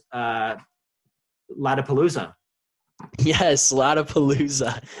Chairs Laddapalooza? Yes,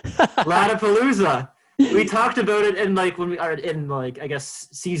 Laddapalooza. Laddapalooza. We talked about it in when we are in I guess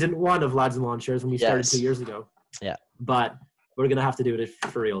season 1 of Lads and Lawn Chairs when we started 2 years ago. Yeah. But we're gonna have to do it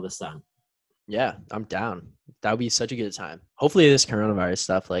for real this time. Yeah, I'm down. That would be such a good time. Hopefully this coronavirus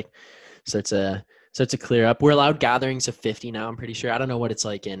stuff starts to clear up. We're allowed gatherings of 50 now, I'm pretty sure. I don't know what it's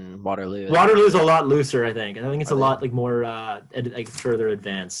like in Waterloo. Waterloo's a lot looser, I think. I think it's a lot more further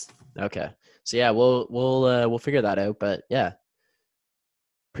advanced. Okay. So yeah, we'll figure that out, but yeah.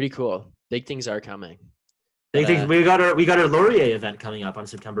 Pretty cool. Big things are coming. Big things. We got our Laurier event coming up on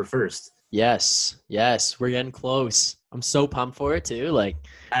September 1st. Yes. We're getting close. I'm so pumped for it too.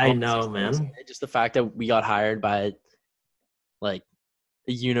 I know, man. Just the fact that we got hired by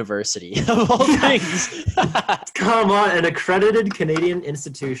a university of all things. Come on, an accredited Canadian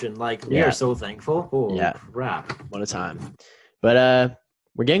institution. We are so thankful. Oh, crap. What a time. But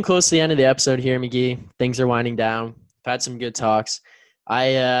we're getting close to the end of the episode here, McGee. Things are winding down. I've had some good talks.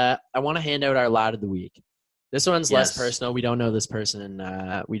 I want to hand out our Lad of the Week. This one's less personal. We don't know this person.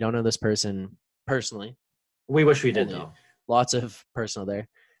 We don't know this person personally. We wish we did, though. Lots of personal there.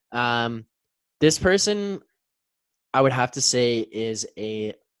 This person, I would have to say, is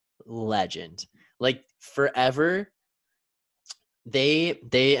a legend. Forever.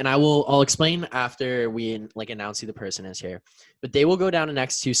 They and I'll explain after we announce who the person is here. But they will go down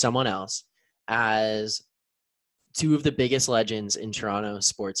next to someone else as 2 of the biggest legends in Toronto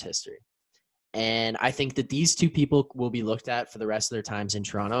sports history. And I think that these 2 people will be looked at for the rest of their times in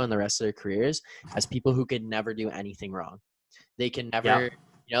Toronto and the rest of their careers as people who could never do anything wrong. They can never,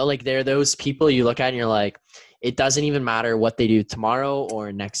 they're those people you look at and you're like, it doesn't even matter what they do tomorrow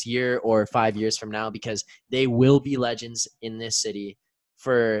or next year or 5 years from now, because they will be legends in this city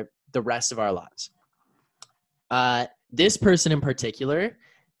for the rest of our lives. This person in particular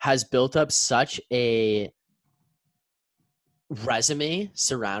has built up such a resume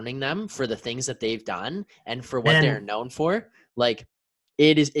surrounding them for the things that they've done and for what they're known for.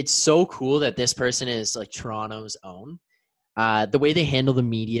 It's so cool that this person is Toronto's own. The way they handle the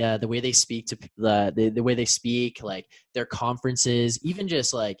media, the way they speak to the way they speak, their conferences, even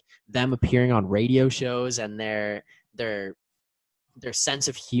just them appearing on radio shows and their sense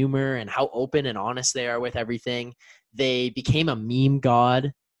of humor and how open and honest they are with everything. They became a meme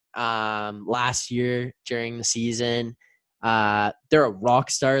god last year during the season. They're a rock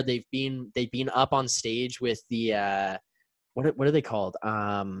star. They've been up on stage with the what are they called?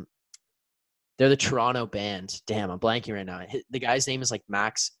 They're the Toronto band. Damn, I'm blanking right now. The guy's name is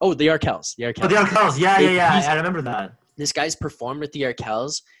Max. Oh, the Arkells. The Arkells. Yeah. I remember that. This guy's performed with the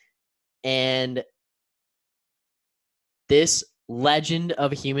Arkells, and this legend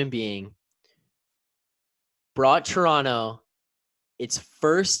of a human being brought Toronto its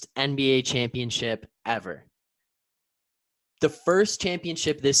first NBA championship ever. The first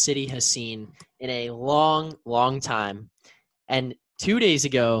championship this city has seen in a long, long time. And 2 days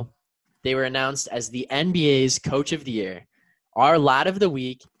ago, they were announced as the NBA's Coach of the Year. Our Lad of the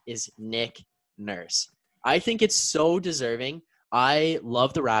Week is Nick Nurse. I think it's so deserving. I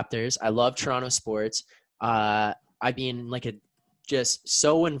love the Raptors. I love Toronto sports. I've been a just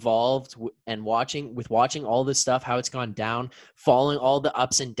so involved and watching all this stuff, how it's gone down, following all the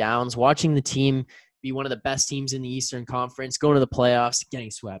ups and downs, watching the team be one of the best teams in the Eastern Conference, going to the playoffs, getting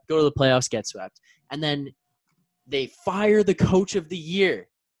swept, go to the playoffs, get swept. And then they fire the coach of the year.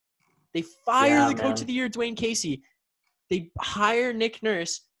 They fire the coach of the year, Dwayne Casey. They hire Nick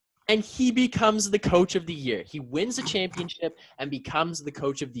Nurse, and he becomes the coach of the year. He wins a championship and becomes the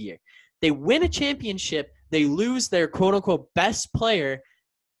coach of the year. They win a championship. They lose their quote-unquote best player.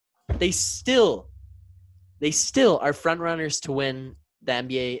 They still are front runners to win the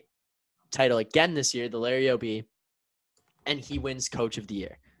NBA title again this year, the Larry O'B, and he wins coach of the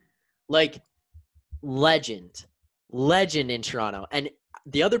year. Like, legend in Toronto. And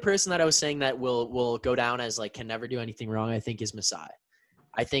the other person that I was saying that will go down as like can never do anything wrong, I think, is Masai.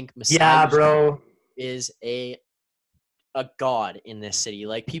 I think Masai is a god in this city.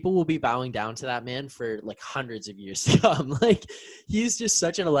 Like, people will be bowing down to that man for like hundreds of years to come. Like, he's just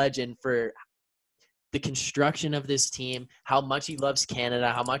such a legend for the construction of this team, how much he loves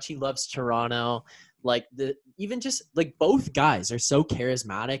Canada, how much he loves Toronto. Like, even just like both guys are so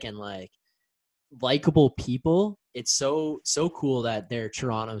charismatic and like likable people. It's so cool that they're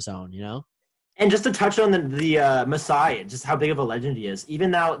Toronto's own, you know? And just to touch on the Masai, just how big of a legend he is.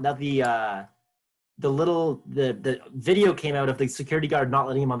 Even now that the video came out of the security guard not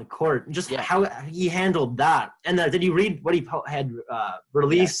letting him on the court, just how he handled that. And did you read what he had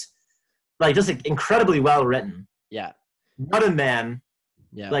released? Yeah. Like, just like, incredibly well written. Yeah. What a man.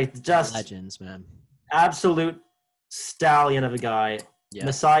 Yeah. Like, just legends, man. Absolute stallion of a guy. Yeah.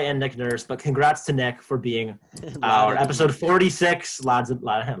 Masai and Nick Nurse, but congrats to Nick for being our episode 46 lads of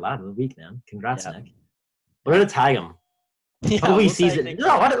the week, man. Congrats, Nick. We're gonna tag him. Yeah, we'll season.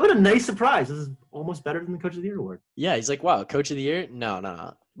 No, what a nice surprise. This is almost better than the Coach of the Year award. Yeah, he's like, wow, Coach of the Year?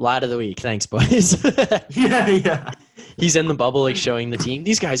 No. Lad of the week. Thanks, boys. Yeah. He's in the bubble, like, showing the team.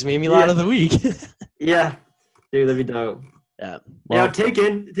 These guys made me Lad of the week. Yeah. Dude, that'd be dope. Yeah. Well,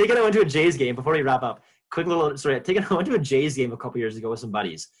 Taken, I went to a Jays game before we wrap up. Quick little story. I went to a Jays game a couple years ago with some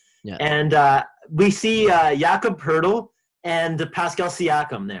buddies. Yeah. And we see Jakob Poeltl and Pascal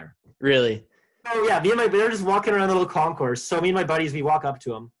Siakam there. Really? Oh, yeah. They're just walking around the little concourse. So me and my buddies, we walk up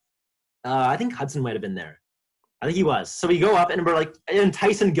to him. I think Hudson might have been there. I think he was. So we go up and we're like, and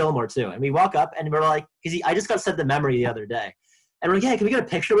Tyson Gilmore too. And we walk up and we're like, I just got sent the memory the other day. And we're like, hey, can we get a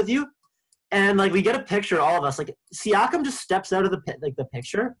picture with you? And like, we get a picture, all of us. Like, Siakam just steps out of the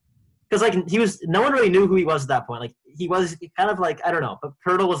picture. Because, like, no one really knew who he was at that point. Like, he was kind of like, I don't know, but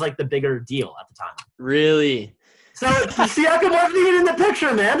Poeltl was, like, the bigger deal at the time. Really? So, Siakam wasn't even in the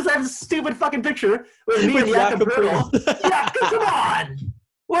picture, man. So I have a stupid fucking picture with me and Jakob Poeltl. Yeah, come on.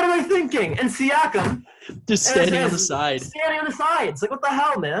 What am I thinking? And Siakam. Just standing on the side. Standing on the side. It's like, what the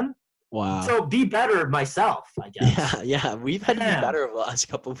hell, man? Wow. So be better myself, I guess. Yeah. We've had to be better over the last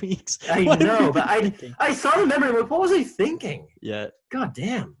couple of weeks. I know, but I saw the memory. Like, what was I thinking? Yeah. God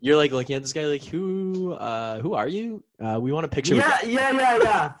damn. You're like looking at this guy like, who are you? We want a picture.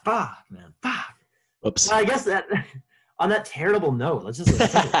 Yeah. Fuck, man. Fuck. Oops. Well, I guess that on that terrible note, let's just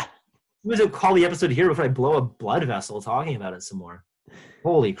call the episode here before I blow a blood vessel talking about it some more.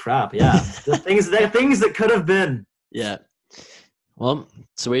 Holy crap! Yeah, the things that could have been. Yeah. Well,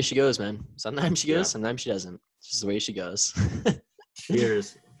 it's the way she goes, man. Sometimes she goes, sometimes she doesn't. It's just the way she goes.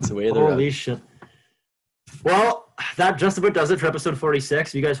 Cheers. It's the way of the road. Holy shit. Well, that just about does it for episode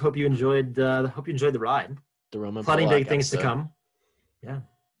 46. You guys hope you enjoyed the ride. The Roman Plenty Polak big things episode. to come. Yeah.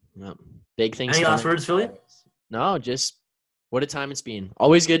 Yep. Big things. Any last words, Philly? No, just what a time it's been.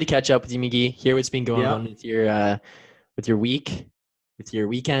 Always good to catch up with you, McGee. Hear what's been going on with your week, with your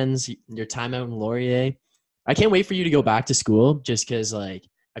weekends, your time out in Laurier. I can't wait for you to go back to school, just because like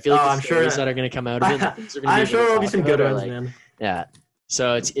I feel like the stories that are going to come out of it. I'm sure there'll be some good ones, man. Yeah.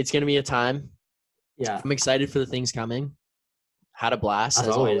 So it's going to be a time. Yeah. I'm excited for the things coming. Had a blast as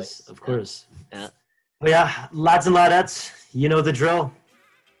always. Of course. Yeah. Well, yeah, lads and ladettes, you know the drill.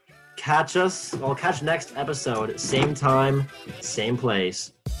 Catch next episode, same time, same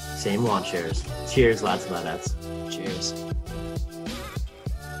place, same lawn chairs. Cheers, lads and ladettes. Cheers.